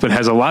think of, but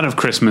has a lot of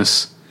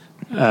Christmas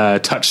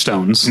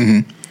touchstones,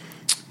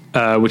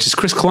 which is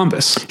Chris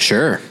Columbus.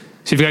 Sure.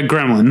 So you've got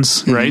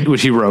Gremlins, right,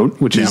 which he wrote,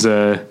 which is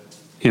a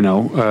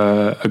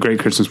great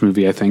Christmas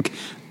movie, I think.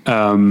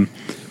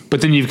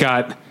 But then you've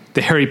got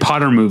the Harry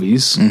Potter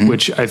movies,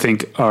 which I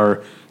think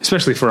are,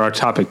 especially for our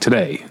topic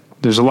today,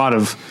 there's a lot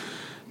of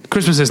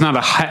Christmas is not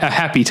a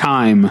happy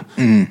time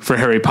for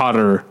Harry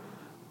Potter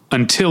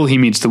until he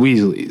meets the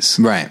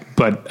Weasleys, right?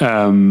 But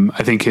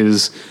I think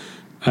his.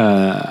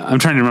 I'm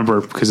trying to remember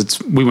because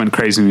we went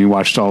crazy when we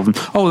watched all of them.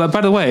 Oh,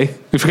 by the way,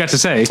 we forgot to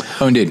say.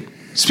 Oh, indeed.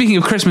 Speaking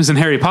of Christmas and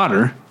Harry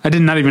Potter, I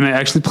did not even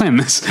actually plan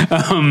this.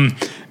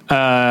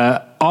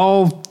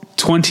 All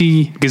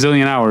 20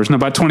 gazillion hours,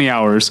 about 20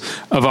 hours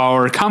of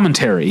our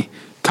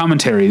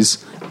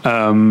commentaries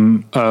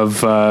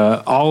of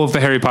all of the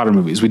Harry Potter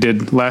movies. We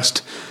did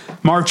last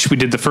March, we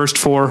did the first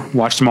 4,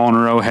 watched them all in a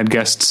row, had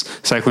guests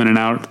cycling in and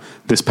out.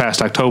 This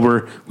past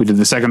October, we did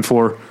the second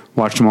 4,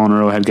 watched them all in a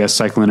row, had guests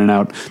cycling in and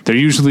out. They're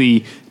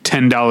usually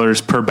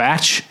 $10 per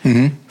batch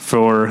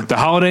for the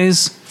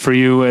holidays for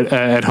you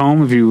at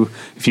home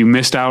if you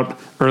missed out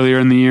earlier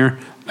in the year,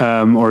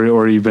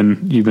 or you've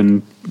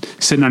been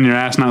sitting on your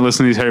ass not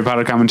listening to these Harry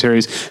Potter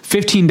commentaries.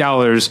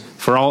 $15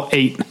 for all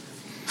 8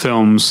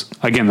 films.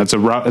 Again, it's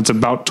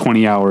about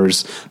 20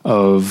 hours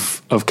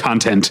of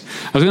content.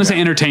 I was going to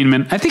say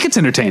entertainment. I think it's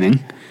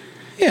entertaining.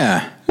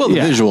 Yeah. Well, the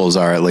visuals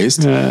are, at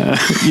least.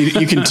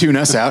 You can tune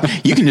us out.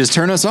 You can just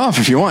turn us off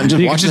if you want and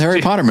just watch the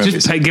Harry Potter movies.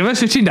 Just give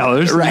us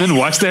 $15 and then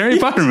watch the Harry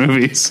Potter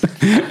movies.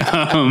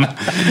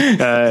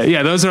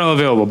 Those are all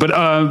available.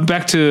 But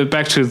back to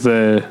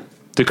the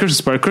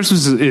Christmas part.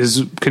 Christmas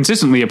is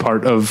consistently a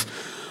part of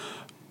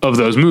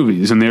those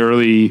movies in the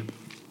early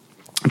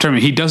term.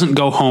 He doesn't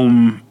go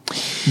home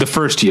the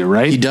first year,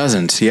 right? He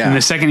doesn't, yeah. In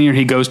the second year,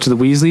 he goes to the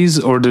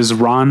Weasleys, or does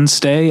Ron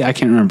stay? I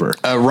can't remember.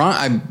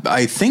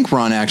 I think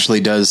Ron actually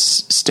does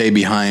stay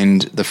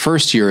behind the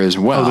first year as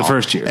well. Oh, the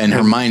first year. And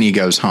Hermione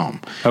goes home.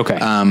 Okay.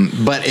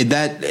 But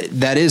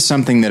that is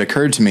something that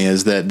occurred to me,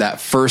 is that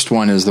first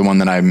one is the one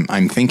that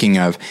I'm thinking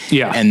of.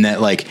 Yeah. And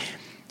that, like,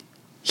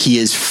 he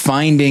is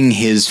finding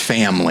his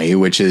family,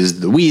 which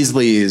is the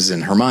Weasleys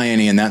and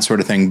Hermione and that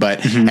sort of thing.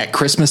 But at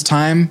Christmas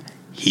time,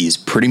 he's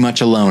pretty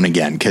much alone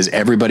again, because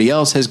everybody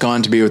else has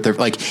gone to be with their,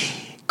 like,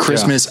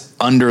 Christmas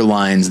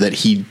underlines that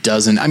he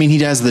doesn't, I mean, he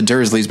has the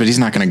Dursleys, but he's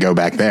not going to go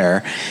back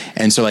there.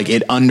 And so, like,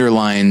 it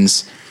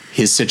underlines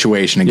his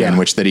situation again,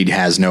 which that he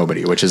has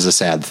nobody, which is a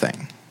sad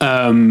thing.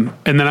 And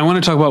then I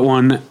want to talk about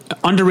one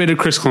underrated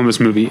Chris Columbus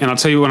movie. And I'll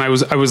tell you, when I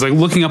was like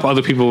looking up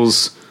other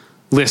people's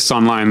lists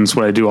online. That's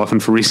what I do often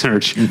for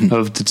research.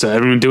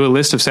 Everyone do a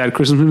list of sad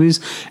Christmas movies,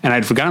 and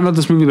I'd forgotten about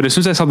this movie, but as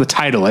soon as I saw the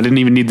title, I didn't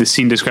even need the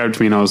scene described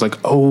to me, and I was like,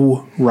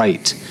 oh,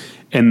 right.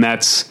 And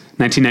that's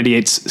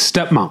 1998's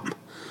Stepmom.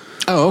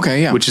 Oh,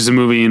 okay, yeah. Which is a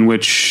movie in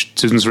which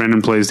Susan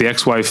Sarandon plays the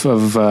ex-wife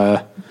of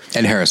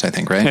Ed Harris, I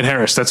think, right? Ed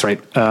Harris, that's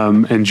right.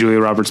 And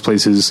Julia Roberts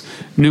plays his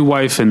new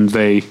wife, and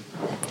they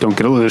don't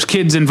get along. There's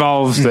kids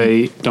involved.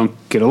 They don't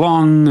get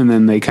along, and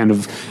then they kind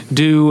of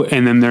do.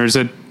 And then there's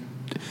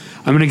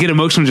I'm going to get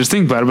emotional just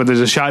thinking about it, but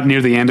there's a shot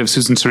near the end of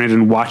Susan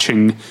Sarandon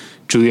watching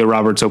Julia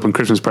Roberts open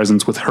Christmas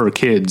presents with her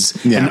kids.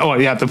 Yeah.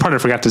 And, the part I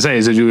forgot to say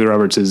is that Julia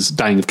Roberts is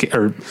dying of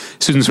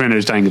Susan Sarandon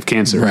is dying of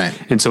cancer. Right.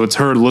 And so it's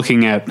her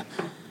looking at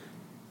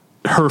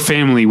her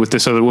family with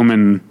this other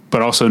woman,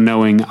 but also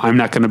knowing I'm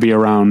not going to be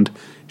around.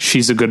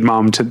 She's a good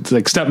mom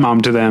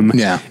stepmom to them.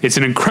 Yeah. It's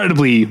an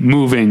incredibly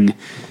moving,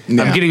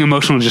 I'm getting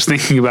emotional just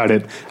thinking about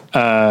it,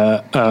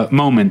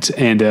 moment.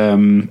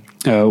 And,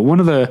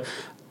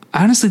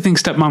 I honestly think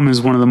Stepmom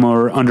is one of the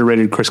more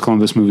underrated Chris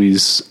Columbus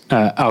movies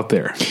out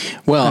there.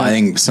 Well, I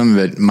think some of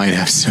it might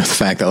have to do with the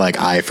fact that, like,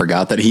 I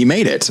forgot that he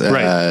made it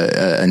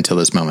until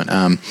this moment.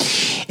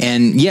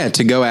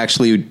 To go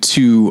actually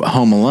to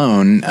Home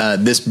Alone,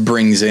 this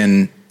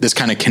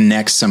kind of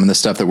connects some of the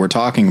stuff that we're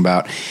talking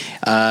about.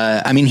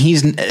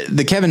 He's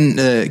the Kevin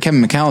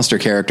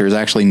McAllister character is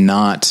actually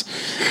not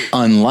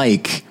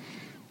unlike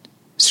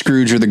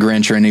Scrooge or the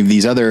Grinch or any of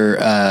these other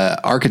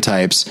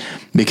archetypes,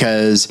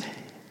 because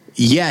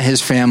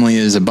his family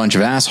is a bunch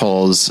of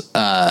assholes,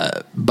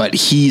 but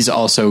he's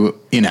also,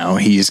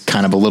 he's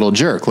kind of a little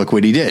jerk. Look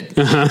what he did.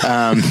 He's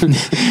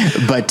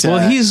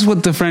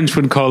what the French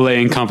would call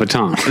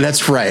incompetent.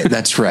 That's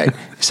right.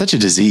 Such a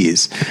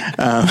disease.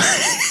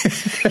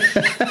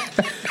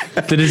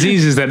 The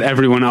disease is that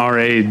everyone our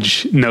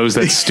age knows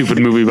that stupid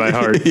movie by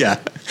heart. Yeah.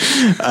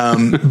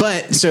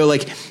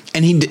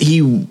 And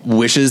he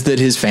wishes that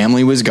his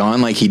family was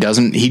gone. Like, he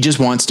just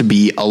wants to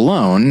be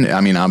alone.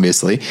 I mean,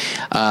 obviously.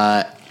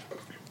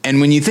 And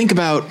when you think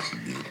about,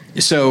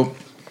 to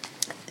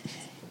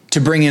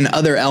bring in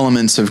other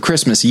elements of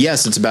Christmas,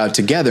 yes, it's about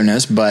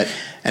togetherness, but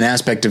an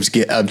aspect of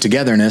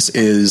togetherness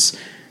is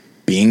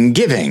being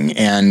giving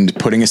and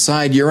putting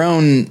aside your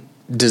own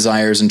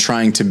desires and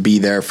trying to be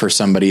there for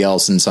somebody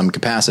else in some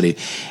capacity.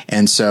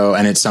 And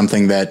it's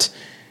something that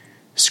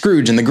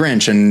Scrooge and the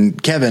Grinch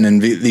and Kevin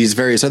and these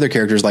various other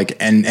characters, like,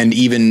 and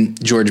even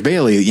George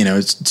Bailey,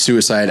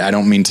 suicide. I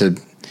don't mean to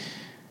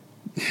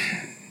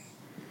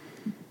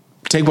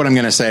take what I'm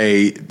going to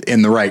say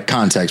in the right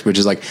context, which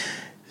is like,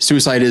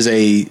 suicide is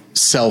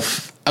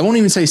I won't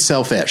even say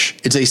selfish.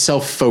 It's a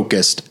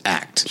self-focused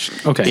act.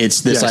 Okay. It's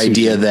this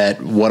idea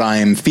that what I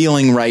am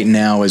feeling right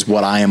now is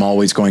what I am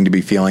always going to be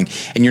feeling.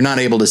 And you're not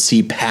able to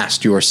see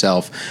past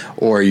yourself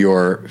or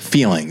your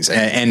feelings.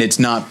 And it's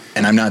not,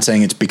 and I'm not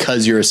saying it's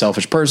because you're a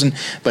selfish person,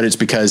 but it's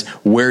because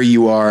where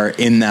you are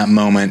in that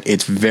moment,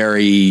 it's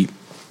very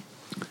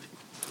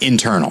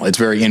internal. It's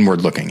very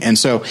inward looking.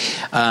 So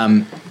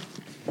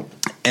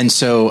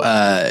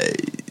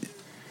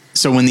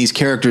when these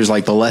characters,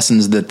 like, the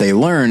lessons that they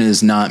learn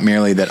is not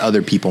merely that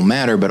other people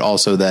matter, but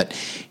also that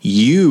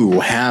you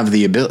have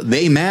the ability,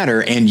 they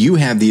matter, and you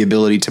have the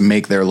ability to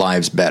make their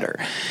lives better.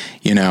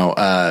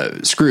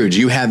 Scrooge,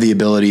 you have the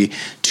ability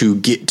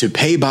to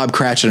pay Bob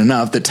Cratchit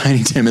enough that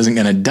Tiny Tim isn't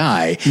going to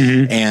die.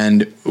 Mm-hmm.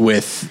 And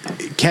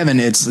with Kevin,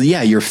 it's,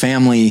 your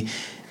family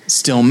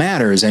still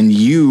matters, and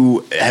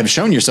you have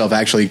shown yourself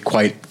actually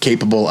quite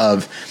capable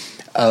of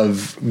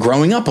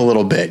growing up a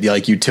little bit.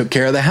 Like, you took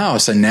care of the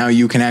house, and now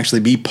you can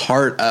actually be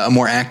a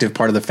more active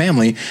part of the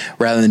family,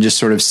 rather than just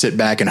sort of sit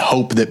back and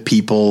hope that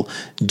people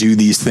do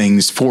these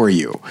things for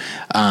you.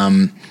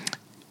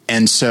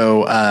 He's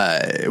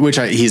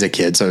a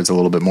kid, so it's a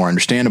little bit more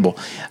understandable.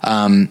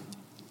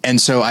 And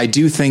so I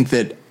do think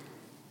that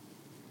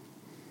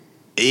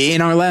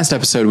in our last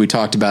episode, we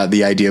talked about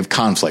the idea of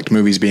conflict,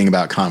 movies being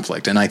about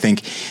conflict. And I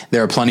think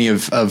there are plenty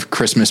of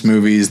Christmas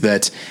movies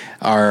that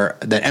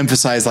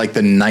emphasize like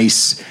the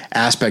nice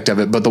aspect of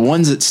it. But the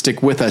ones that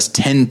stick with us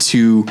tend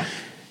to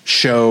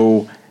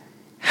show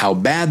how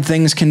bad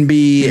things can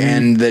be,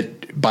 and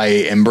that by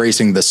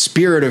embracing the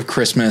spirit of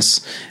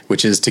Christmas,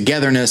 which is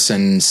togetherness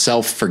and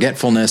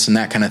self-forgetfulness and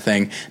that kind of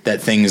thing,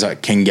 that things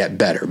can get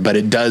better. But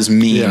it does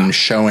mean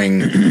showing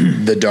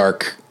the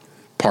dark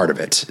part of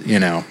it, you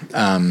know.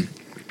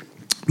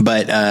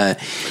 But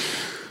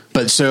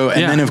so,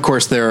 and then of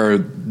course there are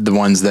the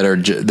ones that are,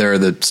 there are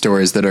the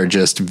stories that are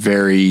just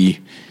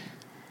very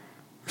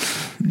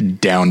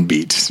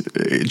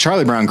downbeat.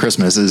 Charlie Brown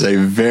Christmas is a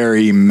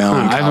very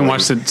melancholy. I haven't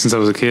watched it since I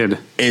was a kid.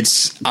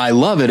 I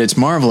love it. It's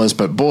marvelous,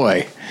 but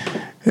boy,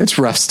 it's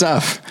rough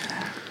stuff.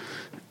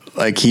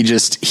 Like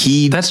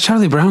that's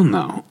Charlie Brown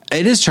though.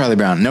 It is Charlie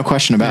Brown. No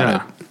question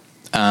about it.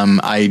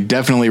 I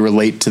definitely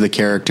relate to the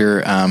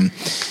character.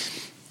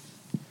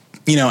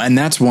 You know, and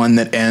that's one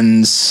that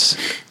ends,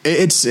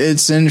 it's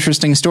an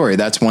interesting story.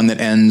 That's one that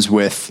ends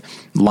with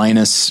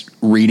Linus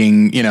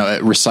reading, you know,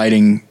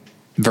 reciting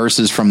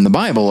verses from the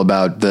Bible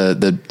about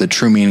the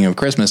true meaning of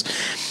Christmas.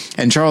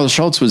 And Charles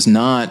Schulz was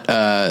not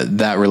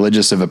that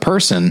religious of a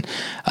person,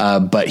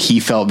 but he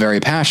felt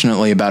very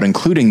passionately about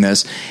including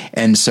this.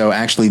 And so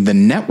actually the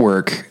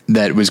network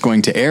that was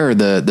going to air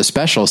the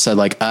special said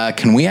like,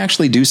 can we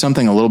actually do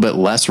something a little bit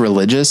less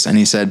religious? And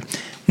he said,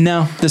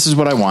 no, this is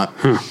what I want.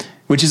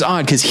 Which is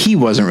odd because he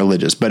wasn't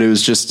religious, but it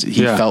was just,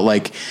 he felt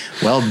like,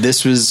 well,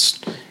 this was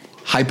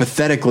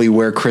hypothetically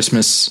where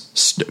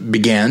Christmas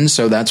began.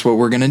 So that's what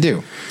we're going to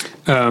do.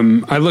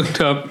 I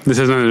looked up, this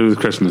has nothing to do with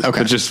Christmas, but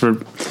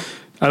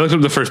I looked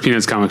up the first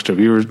Peanuts comic strip.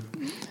 You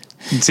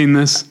seen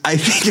this? I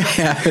think I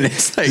have, and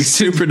it's like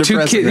super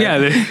depressing.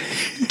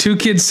 Two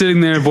kids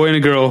sitting there, a boy and a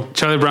girl.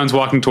 Charlie Brown's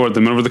walking toward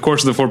them. And over the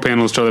course of the 4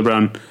 panels, Charlie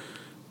Brown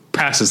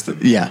passes them.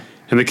 Yeah.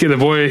 And the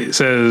boy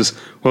says,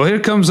 well,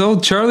 here comes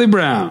old Charlie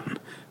Brown.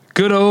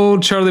 Good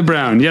old Charlie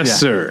Brown. Yes,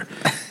 sir.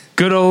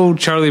 Good old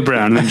Charlie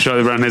Brown. And then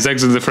Charlie Brown has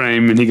exited the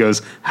frame and he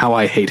goes, how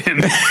I hate him.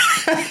 Man,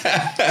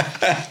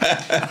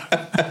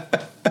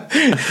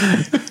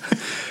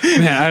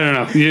 I don't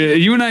know.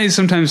 You and I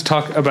sometimes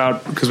talk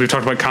about, because we've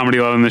talked about comedy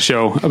a lot on the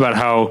show, about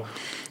how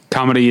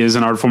comedy is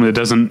an art form that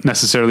doesn't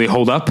necessarily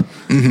hold up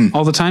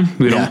all the time.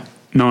 We don't,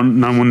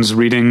 no one's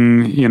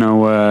reading, you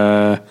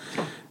know,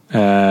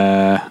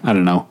 I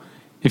don't know.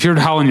 If you're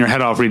howling your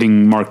head off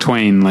reading Mark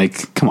Twain,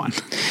 like, come on.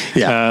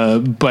 Yeah.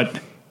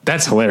 But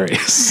that's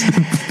hilarious.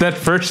 That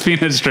first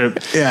Peanut strip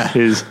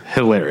is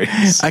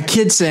hilarious. A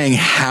kid saying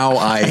how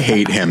I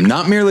hate him.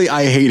 Not merely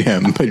I hate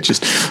him, but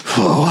just,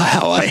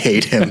 how I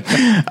hate him.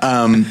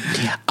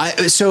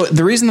 So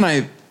the reason that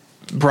I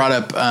brought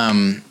up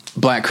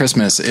Black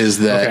Christmas is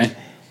that,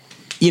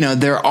 you know,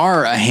 there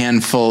are a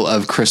handful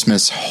of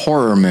Christmas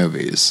horror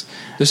movies.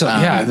 There's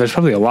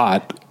probably a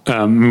lot.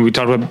 We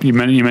talked about, you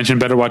mentioned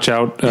Better Watch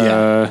Out.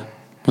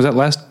 Was that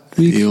last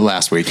week?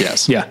 Last week,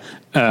 yes. Yeah.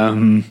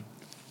 And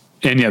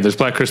there's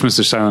Black Christmas,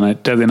 there's Silent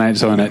Night, Deadly Night,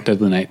 Silent Night,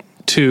 Deadly Night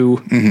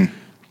 2.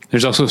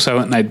 There's also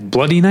Silent Night,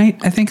 Bloody Night,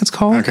 I think it's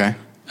called. Okay.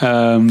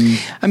 I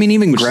mean,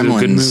 even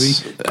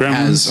Gremlins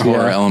has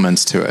horror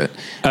elements to it.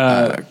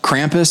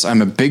 Krampus,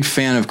 I'm a big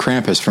fan of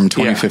Krampus from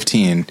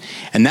 2015.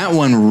 And that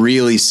one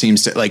really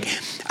seems to, like,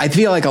 I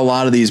feel like a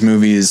lot of these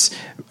movies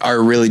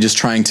are really just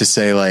trying to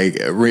say like,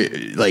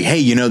 hey,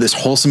 you know, this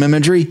wholesome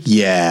imagery?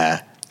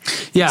 Yeah.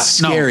 It's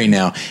scary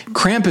now.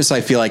 Krampus,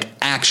 I feel like,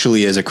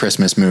 actually is a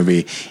Christmas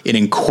movie. It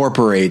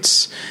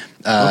incorporates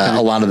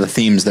a lot of the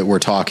themes that we're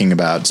talking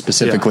about,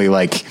 specifically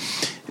like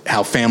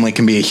how family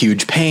can be a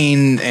huge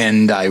pain,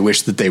 and I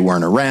wish that they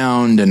weren't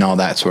around, and all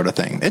that sort of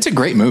thing. It's a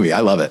great movie. I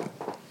love it.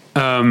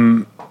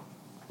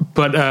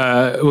 But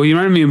you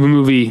reminded me of a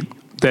movie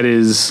that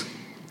is,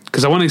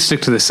 because I want to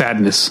stick to the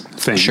sadness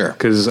thing. Sure.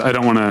 Because I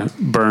don't want to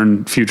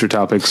burn future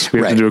topics.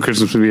 We have to do a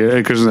Christmas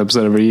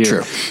episode every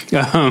year.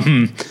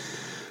 True.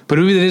 But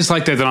a movie that is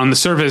like that on the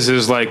surface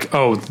is like,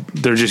 oh,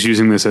 they're just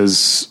using this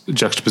as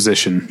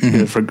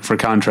juxtaposition for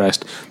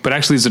contrast. But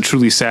actually, it's a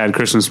truly sad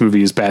Christmas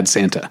movie is Bad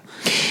Santa.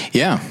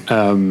 Yeah.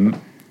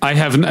 I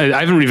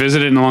haven't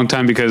revisited it in a long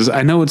time because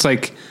I know it's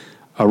like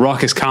a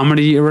raucous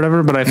comedy or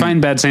whatever, but I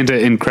find Bad Santa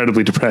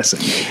incredibly depressing.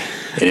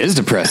 It is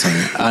depressing,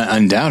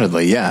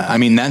 undoubtedly. Yeah. I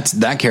mean,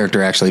 that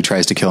character actually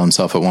tries to kill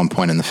himself at one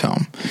point in the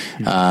film.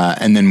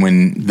 And then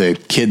when the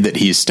kid that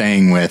he's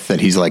staying with, that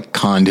he's like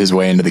conned his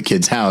way into the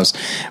kid's house,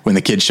 when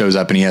the kid shows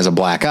up and he has a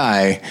black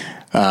eye,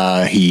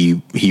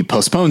 he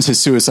postpones his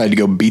suicide to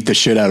go beat the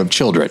shit out of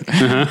children.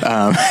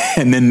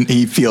 And then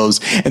he feels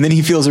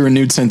a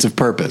renewed sense of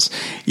purpose,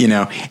 you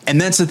know?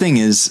 And that's the thing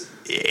is,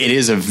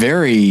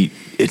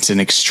 it's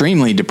an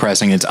extremely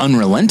depressing, it's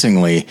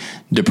unrelentingly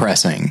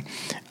depressing.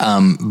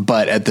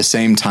 But at the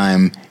same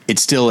time, it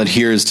still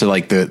adheres to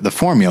like the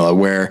formula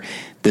where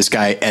this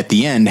guy at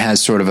the end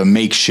has sort of a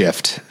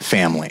makeshift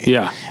family.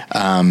 Yeah.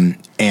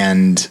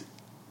 And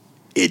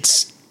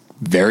it's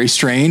very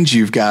strange.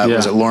 You've got,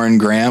 was it Lauren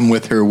Graham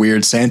with her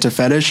weird Santa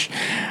fetish,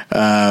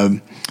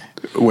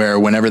 where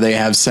whenever they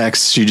have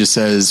sex, she just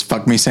says,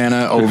 "Fuck me,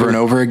 Santa," over and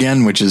over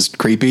again, which is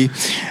creepy.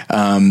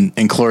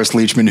 And Cloris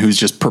Leachman, who's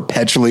just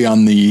perpetually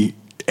on the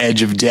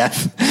edge of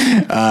death.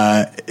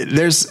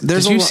 There's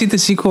Did you see the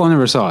sequel? I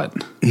never saw it.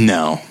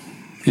 No.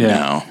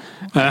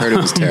 I heard it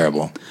was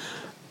terrible.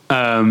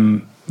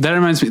 That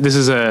reminds me, this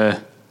is the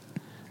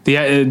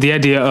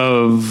idea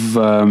of,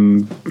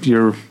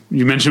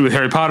 you mentioned with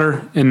Harry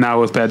Potter and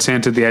now with Bad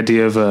Santa, the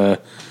idea of a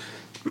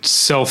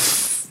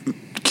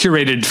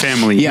self-curated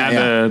family, not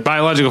a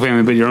biological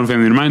family, but your own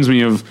family. It reminds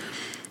me of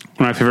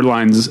one of my favorite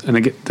lines, and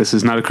again, this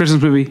is not a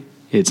Christmas movie,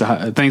 it's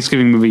a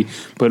Thanksgiving movie,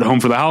 but Home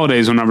for the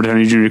Holidays, when Robert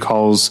Downey Jr.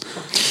 calls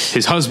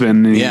his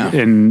husband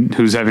and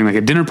who's having like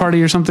a dinner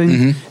party or something,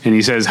 and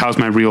he says, "How's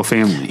my real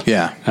family?"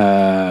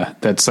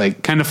 That's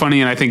like kind of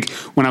funny. And I think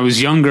when I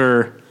was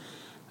younger,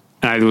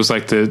 and I was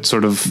like the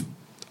sort of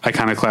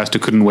iconoclast who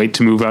couldn't wait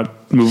to move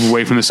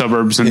away from the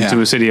suburbs and to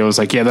a city, I was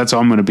like, yeah, that's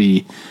all I'm going to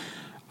be.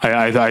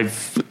 I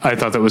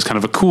thought that was kind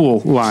of a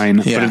cool line,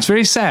 but it's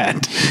very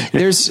sad.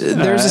 There's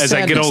as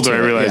I get older, I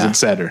realize it's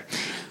sadder.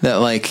 That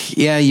like,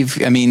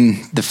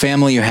 the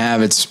family you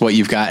have, it's what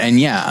you've got. And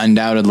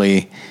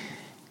undoubtedly,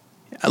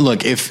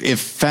 look, if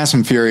Fast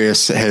and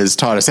Furious has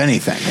taught us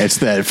anything, it's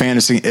that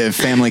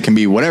family can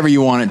be whatever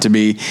you want it to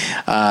be,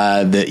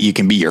 that you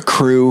can be your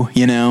crew,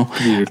 your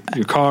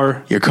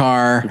car, your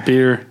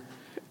beer,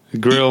 the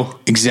grill.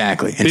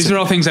 Exactly. These are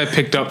all things I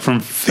picked up from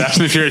Fast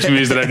and Furious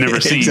movies that I've never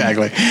seen.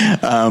 Exactly.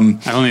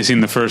 I've only seen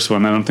the first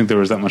one. I don't think there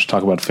was that much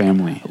talk about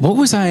family. What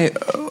was I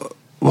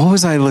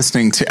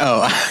listening to?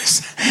 Oh,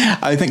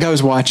 I think I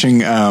was watching,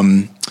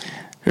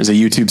 there's a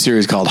YouTube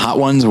series called Hot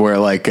Ones where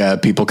like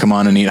people come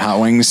on and eat hot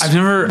wings.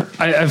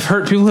 I've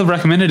heard people have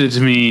recommended it to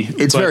me.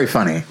 It's very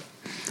funny.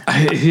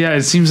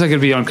 It seems like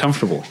it'd be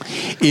uncomfortable.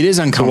 It is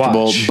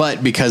uncomfortable,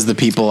 but because the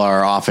people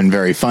are often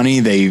very funny,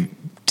 they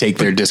take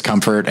their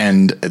discomfort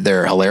and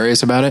they're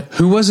hilarious about it.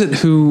 Who was it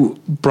who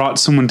brought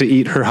someone to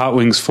eat her hot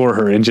wings for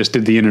her and just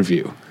did the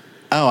interview?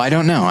 Oh, I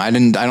don't know. I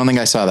don't think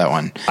I saw that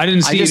one. I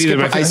didn't see it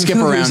either. I skip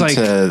around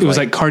it was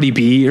like Cardi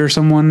B or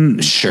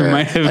someone. Sure. Who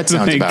might have that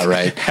sounds about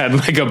right. Had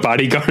like a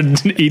bodyguard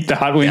to eat the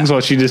hot wings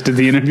while she just did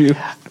the interview.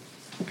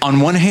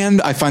 On one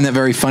hand, I find that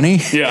very funny.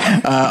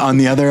 Yeah. On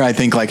the other, I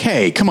think like,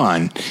 hey, come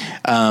on.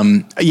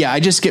 I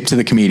just skipped to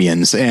the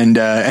comedians. And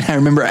I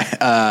remember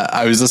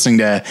I was listening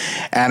to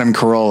Adam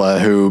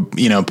Carolla, who,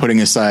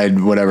 putting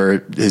aside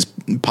whatever his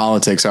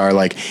politics are,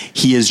 like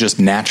he is just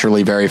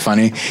naturally very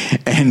funny.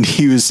 And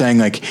he was saying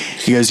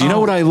he goes, you know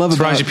what I love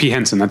about Taraji P.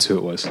 Henson. That's who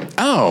it was.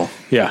 Oh,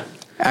 yeah.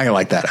 I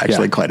like that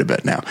actually quite a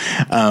bit now.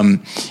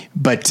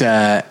 But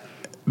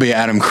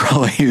Adam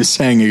Carolla, he was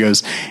saying, he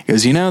goes,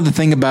 the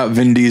thing about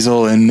Vin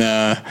Diesel in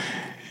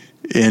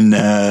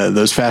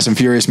those Fast and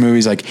Furious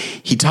movies, like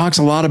he talks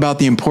a lot about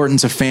the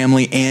importance of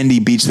family and he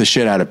beats the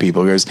shit out of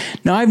people. He goes,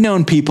 now I've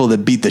known people that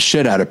beat the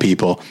shit out of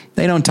people.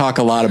 They don't talk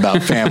a lot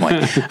about family.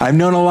 I've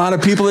known a lot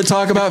of people that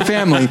talk about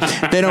family.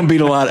 They don't beat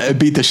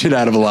the shit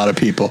out of a lot of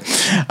people.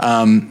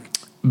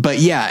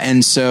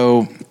 And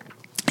so,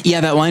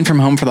 that line from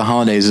Home for the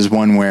Holidays is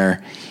one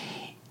where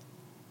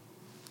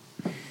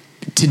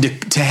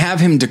to have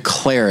him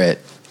declare it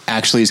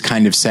actually is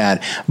kind of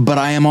sad, but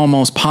I am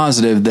almost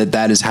positive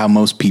that is how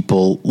most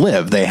people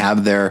live. They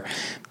have their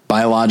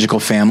biological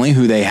family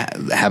who they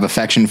have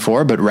affection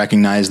for, but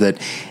recognize that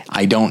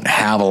I don't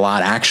have a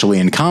lot actually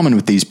in common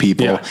with these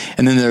people. Yeah.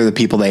 And then there are the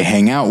people they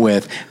hang out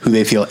with who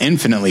they feel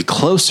infinitely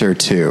closer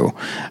to.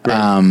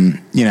 Right.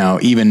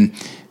 Even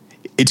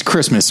it's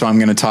Christmas, so I'm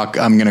going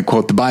to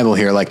quote the Bible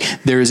here. Like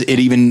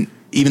even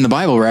the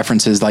Bible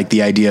references like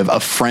the idea of a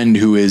friend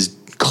who is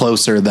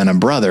closer than a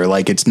brother.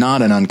 Like it's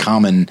not an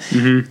uncommon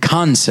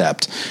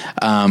concept.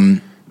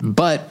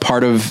 But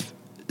part of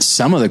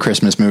some of the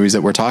Christmas movies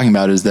that we're talking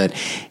about is that,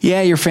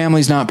 your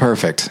family's not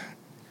perfect,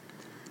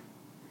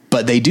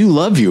 but they do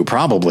love you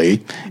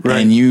probably.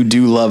 Right. And you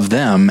do love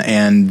them.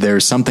 And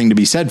there's something to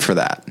be said for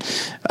that.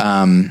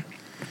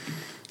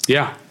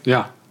 Yeah.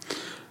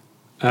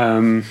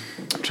 I'm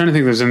trying to think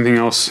if there's anything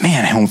else.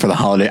 Man, Home for the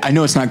Holiday. I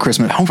know it's not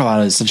Christmas. Home for the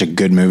Holiday is such a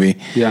good movie.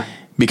 Yeah.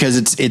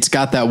 Because it's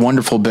got that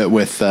wonderful bit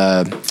with,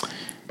 I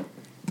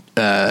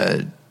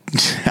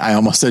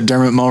almost said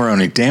Dermot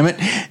Mulroney. Damn it.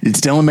 It's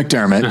Dylan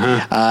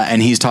McDermott.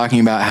 And he's talking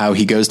about how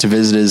he goes to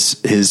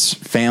visit his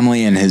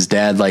family and his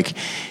dad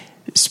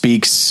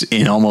speaks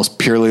in almost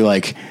purely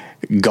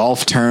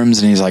golf terms.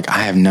 And he's like,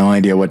 I have no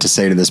idea what to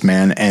say to this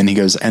man. And he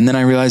goes, and then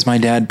I realized my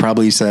dad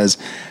probably says,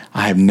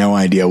 I have no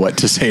idea what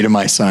to say to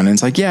my son. And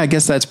it's like, I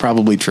guess that's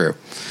probably true.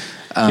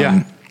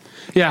 I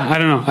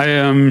don't know.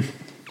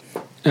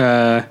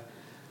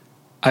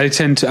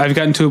 I've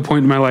gotten to a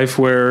point in my life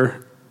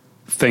where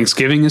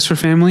Thanksgiving is for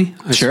family.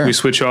 Sure. We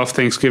switch off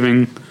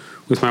Thanksgiving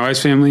with my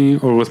wife's family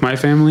or with my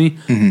family.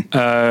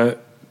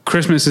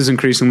 Christmas is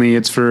increasingly,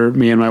 it's for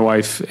me and my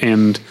wife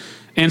and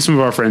some of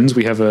our friends.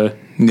 We have a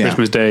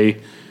Christmas Day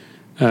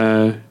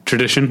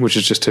tradition, which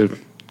is just to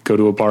go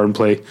to a bar and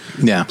play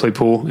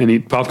pool and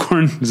eat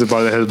popcorn. There's a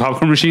bar that has a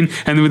popcorn machine,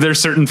 and there's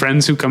certain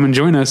friends who come and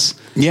join us.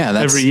 Yeah,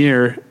 every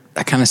year.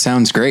 That kind of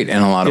sounds great in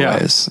a lot of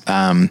ways.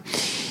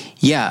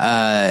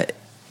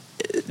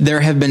 There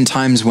have been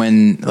times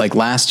when, like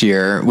last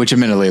year, which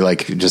admittedly,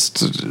 like,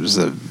 just was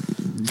a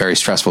very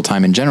stressful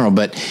time in general,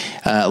 but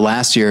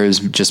last year is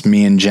just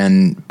me and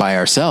Jen by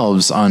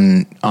ourselves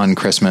on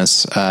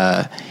Christmas.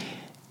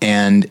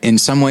 And in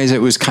some ways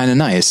it was kind of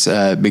nice,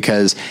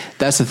 because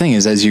that's the thing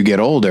is, as you get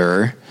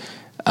older,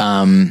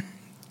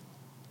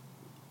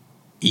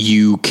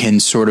 you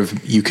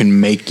can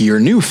make your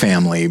new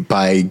family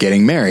by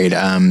getting married.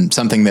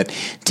 Something that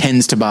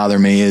tends to bother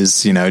me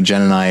is, Jen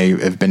and I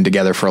have been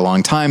together for a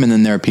long time. And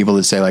then there are people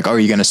that say like, oh, are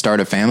you going to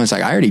start a family? It's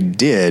like, I already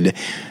did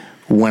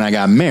when I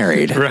got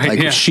married.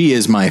 Right, she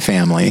is my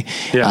family.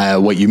 Yeah.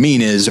 What you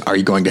mean is, are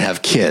you going to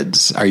have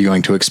kids? Are you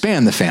going to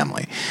expand the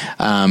family?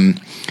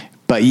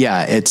 But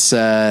yeah, it's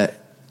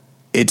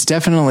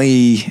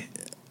definitely,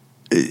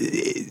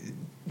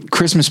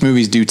 Christmas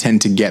movies do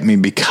tend to get me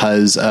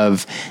because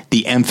of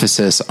the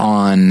emphasis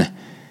on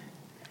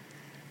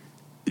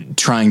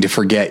trying to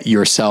forget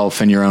yourself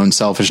and your own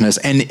selfishness,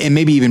 and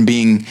maybe even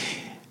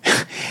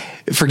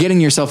forgetting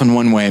yourself in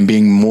one way and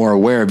being more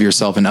aware of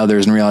yourself and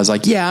others, and realize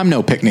like, yeah, I'm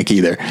no picnic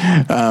either.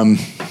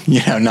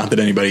 Not that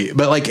anybody,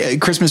 but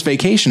like Christmas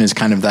Vacation is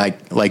kind of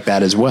like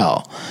that as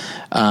well.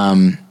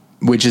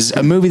 Which is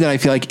a movie that I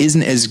feel like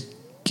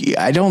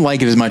I don't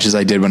like it as much as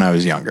I did when I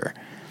was younger.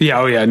 Yeah.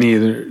 Oh yeah.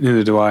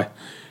 Neither do I.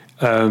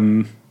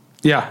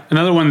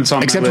 Another one that's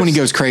on except when he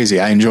goes crazy.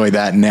 I enjoy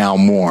that now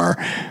more.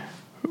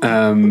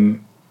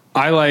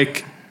 I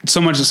like so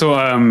much. So,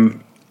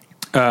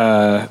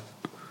 the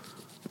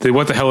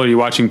What the Hell Are You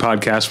Watching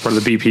podcast, part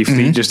of the BP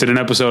fleet, just did an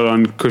episode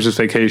on Christmas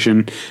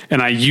Vacation,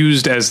 and I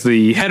used as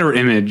the header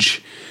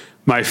image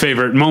my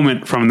favorite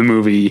moment from the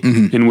movie,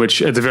 in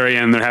which at the very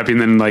end they're happy,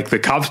 and then like the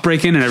cops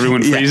break in and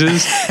everyone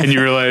freezes, and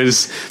you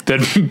realize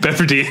that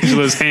Beverly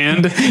D'Angelo's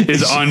hand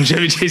is on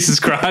Chevy Chase's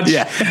crotch.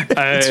 Yeah,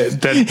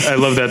 I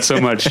love that so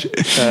much.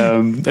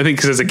 I think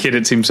because as a kid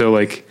it seemed so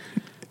like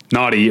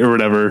naughty or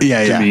whatever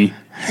to me.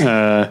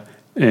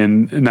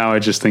 And now I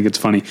just think it's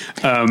funny.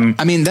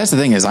 I mean, that's the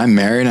thing is, I'm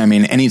married. I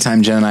mean,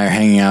 anytime Jen and I are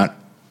hanging out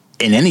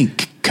in any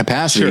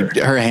capacity,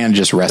 her hand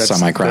just rests on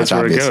my crotch,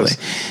 obviously.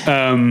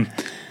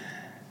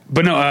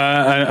 But no,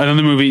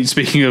 another movie,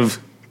 speaking of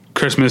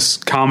Christmas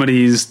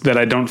comedies that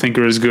I don't think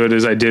are as good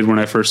as I did when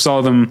I first saw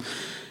them,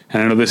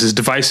 and I know this is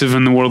divisive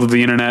in the world of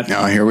the internet.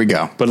 Oh, here we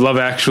go. But Love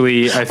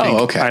Actually, I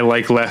think I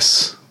like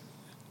less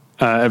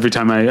every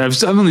time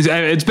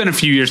it's been a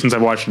few years since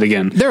I've watched it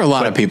again. There are a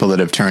lot of people that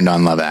have turned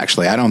on Love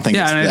Actually. I don't think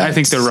I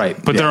think they're right.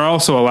 But there are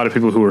also a lot of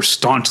people who are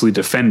staunchly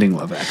defending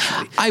Love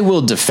Actually. I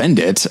will defend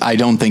it. I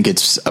don't think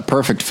it's a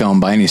perfect film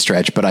by any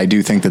stretch, but I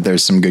do think that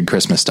there's some good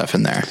Christmas stuff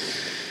in there.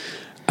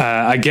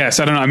 I guess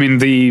I don't know. I mean,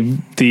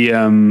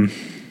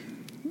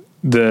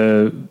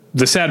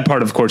 the sad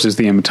part, of course, is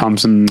the Emma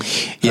Thompson,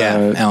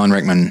 Alan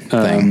Rickman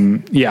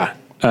thing.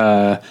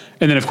 And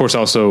then of course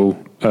also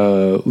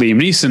Liam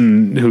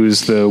Neeson,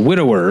 who's the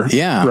widower,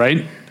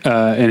 right,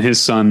 and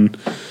his son,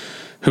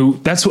 who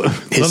that's what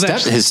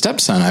his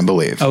stepson, I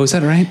believe. Oh, is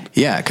that right?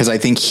 Yeah, because I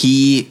think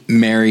he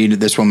married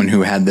this woman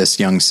who had this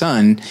young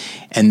son,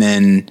 and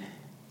then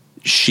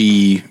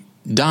she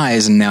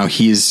dies, and now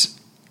he's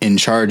in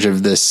charge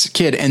of this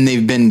kid, and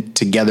they've been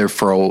together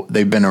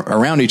they've been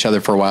around each other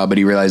for a while, but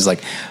he realized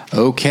like,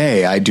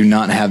 okay, I do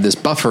not have this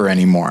buffer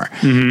anymore.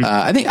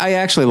 I think I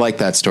actually like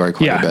that story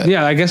quite a bit.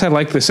 Yeah. I guess I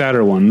like the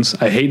sadder ones.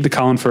 I hate the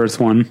Colin Firth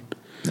one.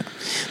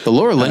 The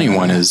Laura Linney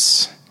one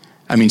is,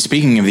 I mean,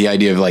 speaking of the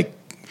idea of like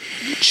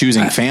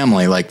choosing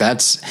family, like there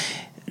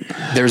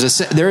is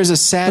a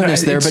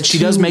sadness there, but she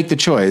does make the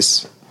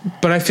choice.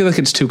 But I feel like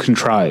it's too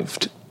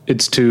contrived.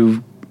 It's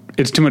too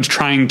much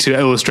trying to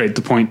illustrate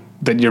the point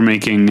that you're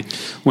making,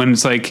 when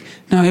it's like,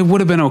 no, it would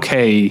have been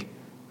okay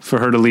for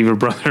her to leave her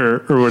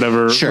brother or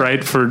whatever,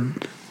 right? For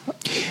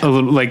a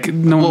little, like,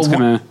 no one's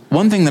gonna.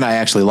 One thing that I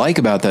actually like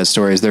about that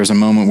story is there's a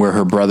moment where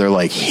her brother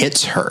like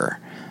hits her,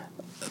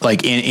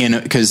 like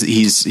because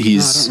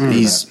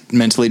he's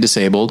mentally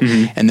disabled,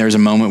 and there's a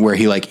moment where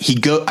I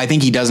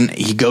think he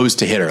goes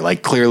to hit her,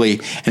 like clearly,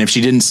 and if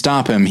she didn't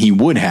stop him, he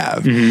would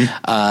have.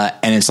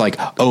 And it's like,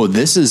 oh,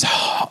 this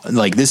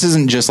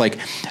isn't just like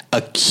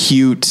a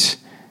cute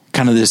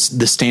kind of the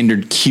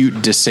standard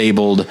cute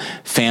disabled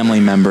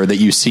family member that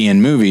you see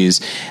in movies.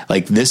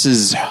 Like, this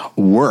is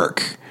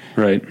work.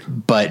 Right.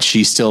 But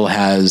she still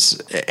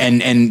has,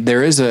 and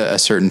there is a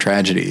certain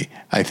tragedy,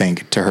 I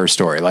think, to her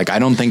story. Like, I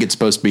don't think it's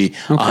supposed to be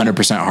 100%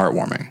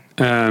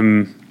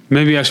 heartwarming.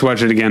 Maybe I should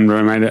watch it again,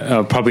 but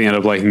I'll probably end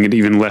up liking it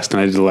even less than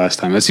I did the last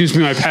time. It seems to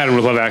be my pattern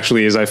with Love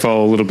Actually, is I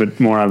fall a little bit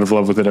more out of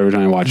love with it every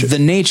time I watch it. The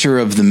nature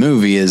of the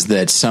movie is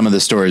that some of the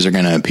stories are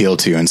going to appeal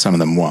to you and some of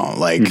them won't.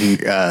 Like,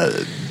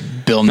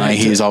 Bill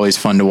Nighy is always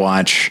fun to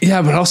watch.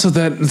 Yeah, but also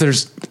that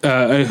there's,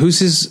 who's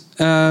his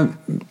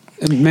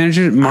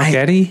manager? Mark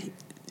Eddy?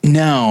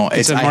 No,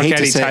 it's a Mark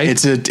Eddy type.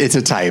 It's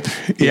a type.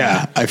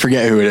 Yeah, I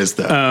forget who it is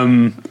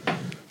though.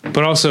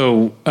 But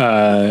also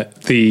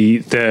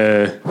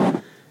the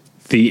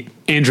the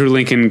Andrew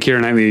Lincoln, Keira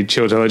Knightley,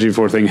 Chiwetel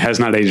Ejiofor thing has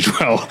not aged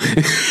well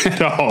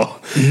at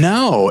all.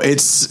 No,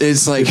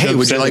 it's like, hey,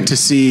 would you like to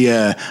see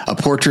a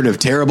portrait of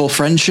terrible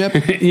friendship?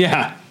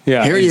 Yeah.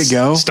 Here you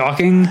go.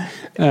 Stalking.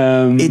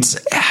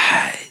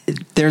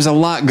 There's a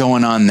lot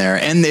going on there,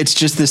 and it's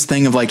just this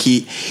thing of like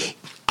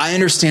I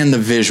understand the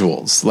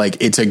visuals. Like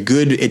it's a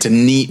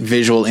neat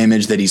visual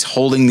image that he's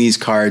holding these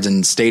cards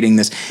and stating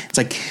this. It's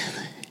like,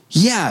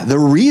 yeah, the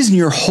reason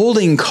you're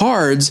holding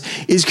cards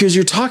is because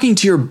you're talking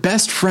to your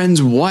best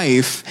friend's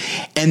wife,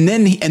 and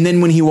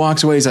then when he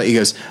walks away, he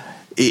goes,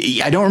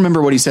 I don't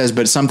remember what he says,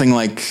 but something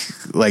like,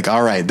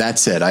 all right,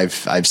 that's it.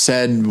 I've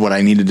said what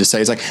I needed to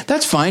say. It's like,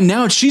 that's fine.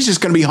 Now she's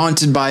just going to be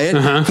haunted by it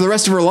for the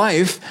rest of her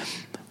life.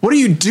 What are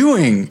you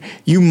doing,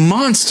 you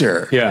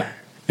monster? Yeah.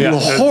 You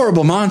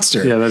horrible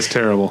monster. Yeah, that's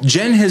terrible.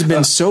 Jen has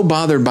been so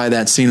bothered by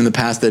that scene in the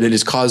past that it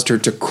has caused her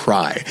to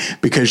cry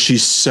because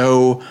she's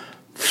so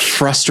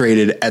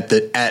frustrated at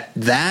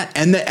that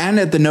and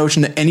at the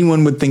notion that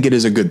anyone would think it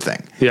is a good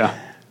thing. Yeah.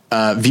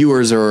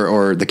 Viewers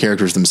or the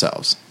characters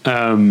themselves.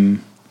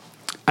 And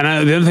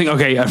the other thing,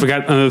 I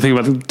forgot another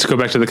thing to go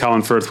back to the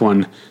Colin Firth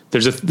one.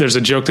 There's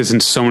a joke that's in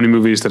so many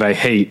movies that I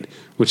hate,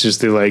 which is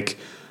the like,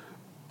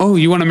 oh,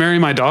 you want to marry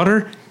my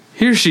daughter?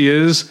 Here she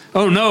is.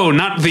 Oh no,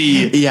 not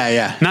the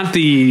not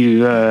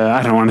the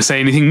I don't want to say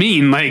anything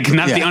mean, like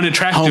not the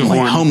unattractive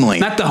one,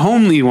 not the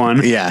homely one,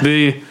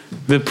 the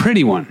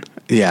pretty one.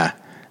 Yeah,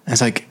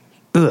 it's like,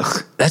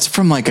 ugh, that's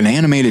from like an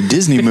animated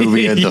Disney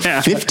movie of the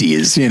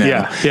 50s, you know.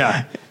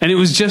 Yeah, and it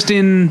was just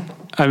in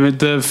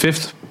the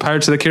 5th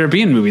Pirates of the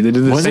Caribbean movie. They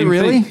did the same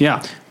thing.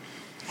 Yeah.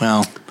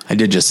 Well, I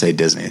did just say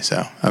Disney,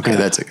 so okay,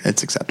 that's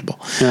acceptable.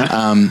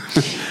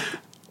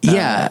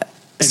 Yeah.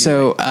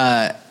 So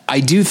I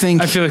do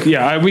think, I feel like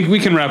we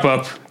can wrap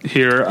up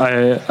here.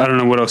 I don't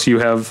know what else you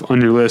have on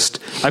your list.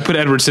 I put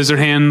Edward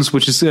Scissorhands,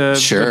 which is a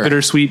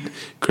bittersweet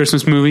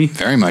Christmas movie.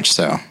 Very much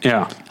so.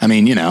 Yeah. I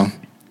mean,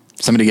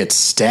 somebody gets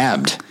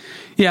stabbed.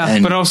 Yeah,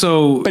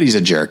 but he's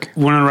a jerk.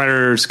 Winona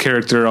Ryder's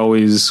character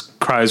always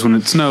cries when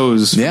it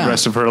snows for the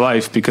rest of her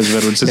life because of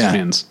Edward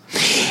Scissorhands.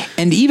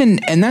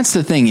 And that's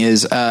the thing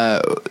is,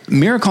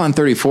 Miracle on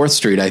 34th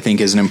Street, I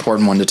think, is an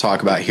important one to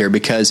talk about here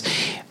because,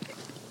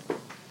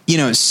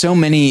 so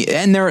many,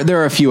 and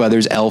there are a few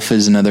others. Elf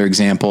is another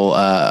example.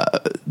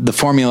 The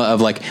formula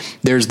of like,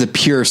 there's the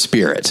pure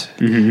spirit.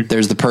 Mm-hmm.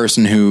 There's the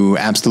person who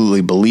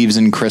absolutely believes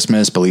in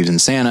Christmas, believes in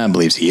Santa,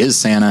 believes he is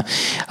Santa,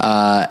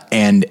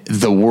 and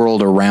the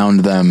world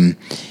around them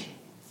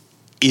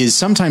is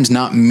sometimes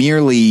not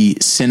merely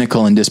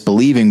cynical and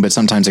disbelieving, but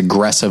sometimes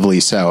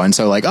aggressively so. And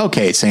so like,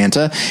 okay,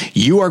 Santa,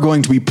 you are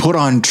going to be put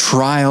on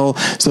trial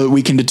so that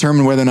we can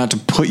determine whether or not to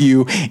put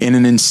you in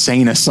an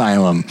insane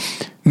asylum.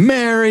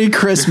 Merry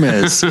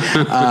Christmas.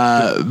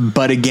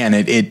 But again,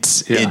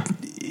 it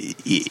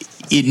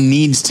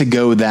needs to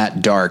go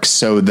that dark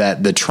so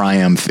that the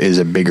triumph is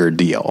a bigger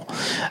deal.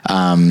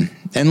 And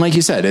like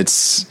you said,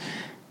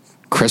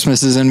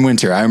 Christmas is in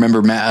winter. I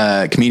remember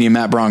comedian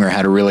Matt Bronger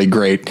had a really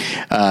great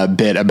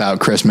bit about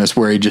Christmas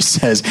where he just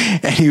says,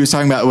 and he was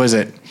talking about, what's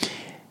the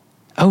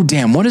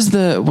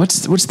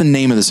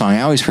name of the song?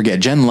 I always forget.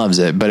 Jen loves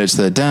it, but it's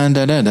the dun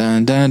dun dun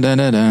dun dun dun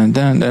dun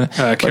dun dun.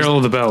 Carol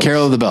of the Bells.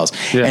 Carol of the Bells.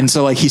 Yeah. And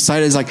so like he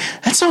cited as like,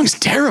 that song's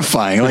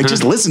terrifying. Like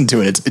just listen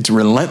to it. It's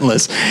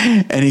relentless.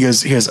 And he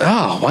goes,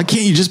 oh, why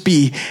can't you just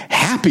be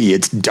happy?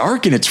 It's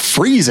dark and it's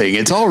freezing.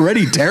 It's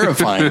already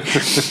terrifying.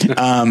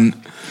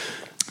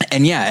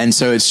 And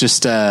so it's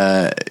just,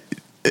 and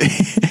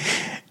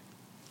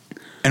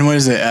what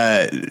is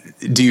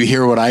it? Do you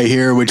hear what I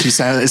hear? Which it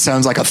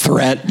sounds like a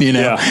threat,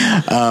 Yeah.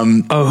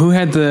 Who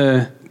had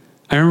I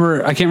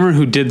can't remember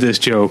who did this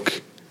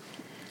joke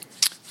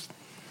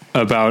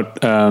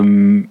about,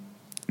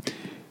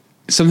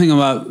 something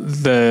about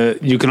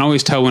you can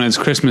always tell when it's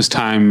Christmas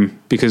time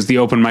because the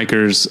open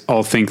micers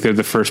all think they're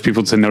the first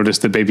people to notice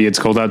that Baby It's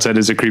Cold Outside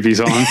is a creepy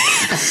song.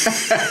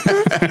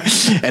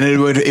 And it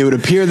would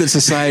appear that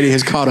society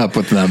has caught up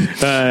with them.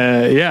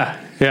 Yeah.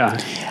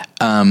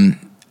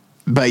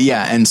 But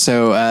yeah, and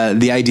so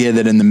the idea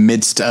that in the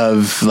midst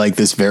of like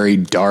this very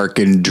dark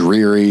and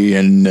dreary,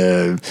 and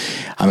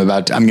I'm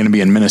going to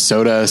be in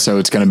Minnesota, so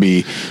it's going to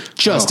be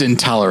just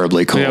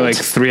intolerably cold. Yeah, like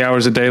 3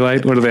 hours of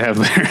daylight. What do they have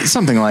there?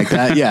 Something like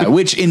that. Yeah,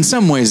 which in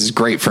some ways is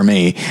great for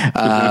me.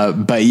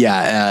 But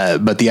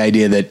the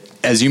idea that,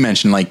 as you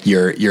mentioned, like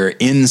you're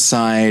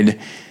inside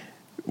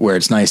where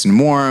it's nice and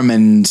warm,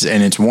 and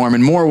it's warm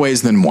in more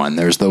ways than one.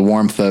 There's the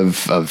warmth of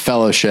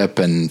fellowship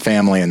and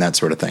family and that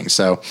sort of thing.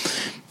 So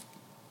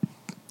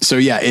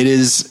yeah,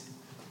 it's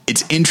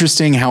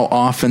interesting how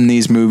often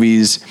these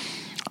movies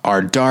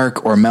are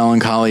dark or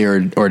melancholy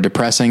or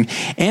depressing.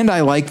 And I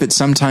like that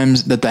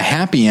sometimes that the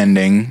happy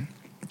ending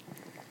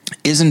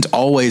isn't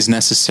always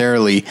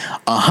necessarily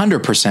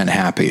 100%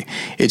 happy.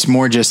 It's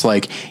more just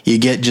like you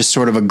get just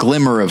sort of a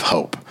glimmer of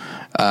hope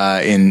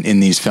in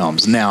these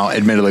films. Now,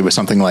 admittedly, with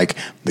something like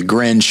The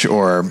Grinch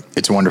or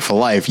It's a Wonderful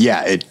Life,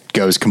 it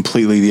goes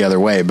completely the other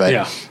way.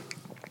 But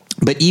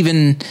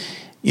even,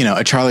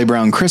 A Charlie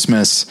Brown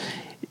Christmas,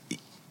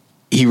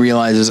 he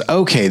realizes,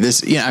 okay,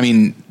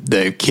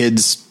 the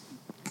kids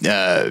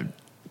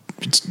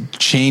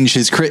change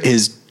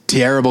his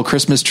terrible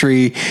Christmas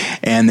tree,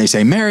 and they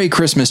say Merry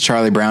Christmas,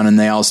 Charlie Brown, and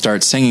they all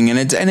start singing, and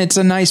it's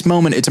a nice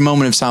moment. It's a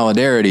moment of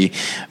solidarity,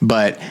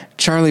 but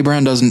Charlie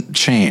Brown doesn't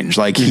change.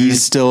 Like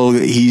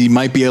he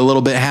might be a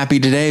little bit happy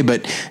today,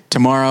 but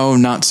tomorrow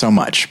not so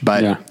much.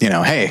 But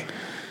hey,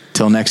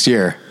 till next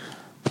year,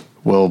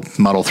 we'll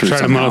muddle through.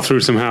 To muddle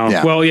through somehow.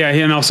 Yeah. Well, yeah,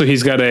 and also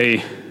he's got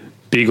a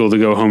beagle to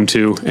go home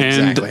to,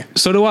 and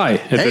so do I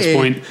at this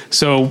point.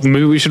 So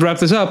maybe we should wrap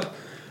this up.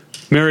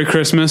 Merry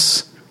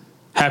Christmas.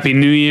 Happy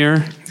New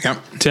Year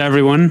to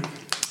everyone.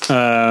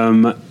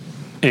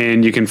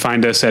 And you can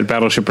find us at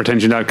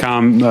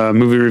battleshippretension.com.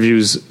 Movie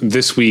reviews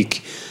this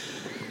week.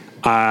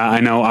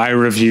 I know I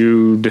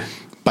reviewed...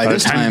 By the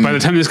time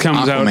this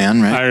comes Aquaman,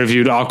 out, right? I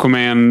reviewed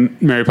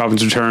Aquaman, Mary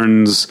Poppins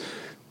Returns,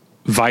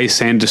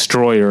 Vice and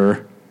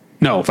Destroyer.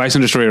 No, Vice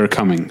and Destroyer are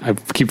coming. I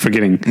keep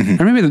forgetting.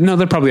 Or maybe,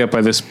 they're probably up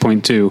by this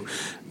point too.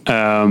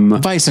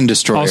 Vice and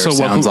Destroyer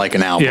sounds like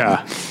an album.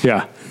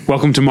 Yeah.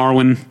 Welcome to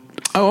Marwen.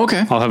 Oh,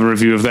 okay. I'll have a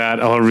review of that.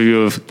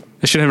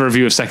 I should have a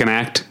review of Second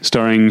Act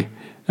starring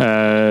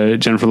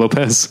Jennifer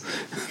Lopez.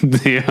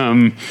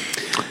 I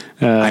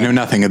know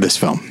nothing of this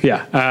film.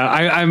 Yeah.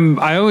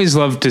 I always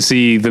love to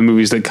see the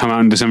movies that come out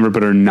in December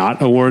but are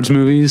not awards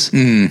movies.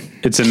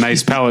 It's a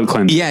nice palate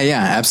cleanse. Yeah,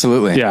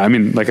 absolutely. Yeah, I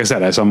mean, like I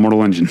said, I saw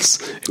Mortal Engines.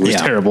 It was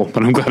terrible,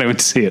 but I'm glad I went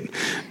to see it.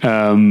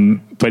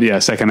 But yeah,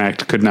 Second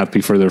Act could not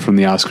be further from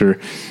the Oscar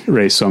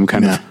race, so I'm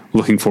kind of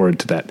looking forward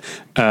to that.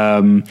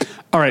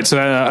 All right, so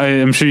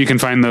I'm sure you can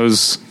find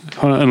those,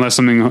 unless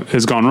something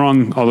has gone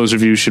wrong. All those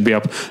reviews should be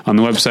up on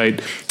the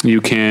website.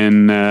 You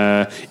can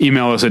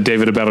email us at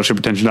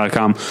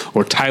david@battleshippretension.com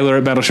or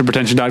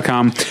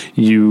tyler@battleshippretension.com.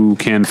 You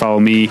can follow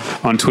me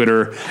on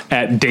Twitter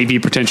at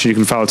DavyPretension. You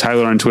can follow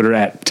Tyler on Twitter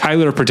at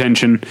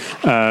TylerPretension.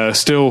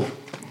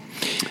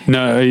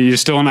 No, you're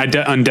still on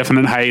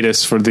indefinite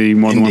hiatus for the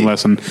More Than One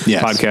Lesson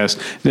podcast.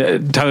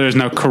 Tyler is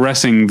now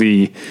caressing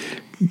the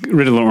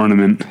Riddler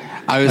ornament.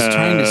 I was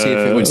trying to see if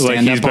it would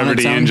stand like up on its own. He's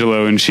Beverly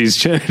D'Angelo and she's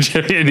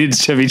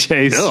Chevy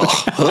Chase.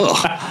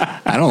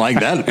 I don't like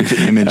that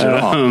image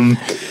at all.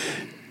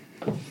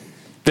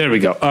 There we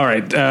go. All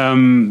right.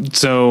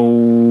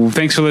 So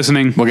thanks for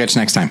listening. We'll get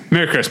you next time.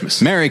 Merry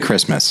Christmas. Merry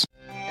Christmas.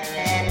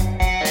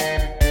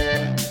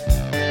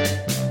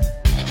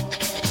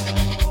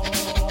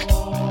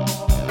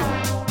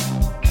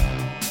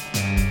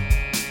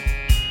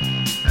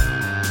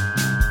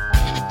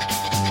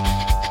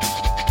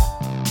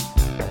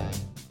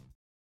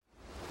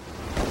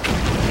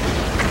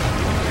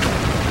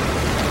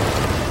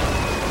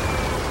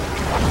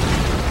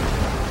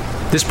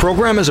 This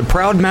program is a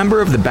proud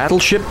member of the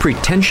Battleship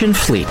Pretension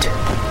Fleet.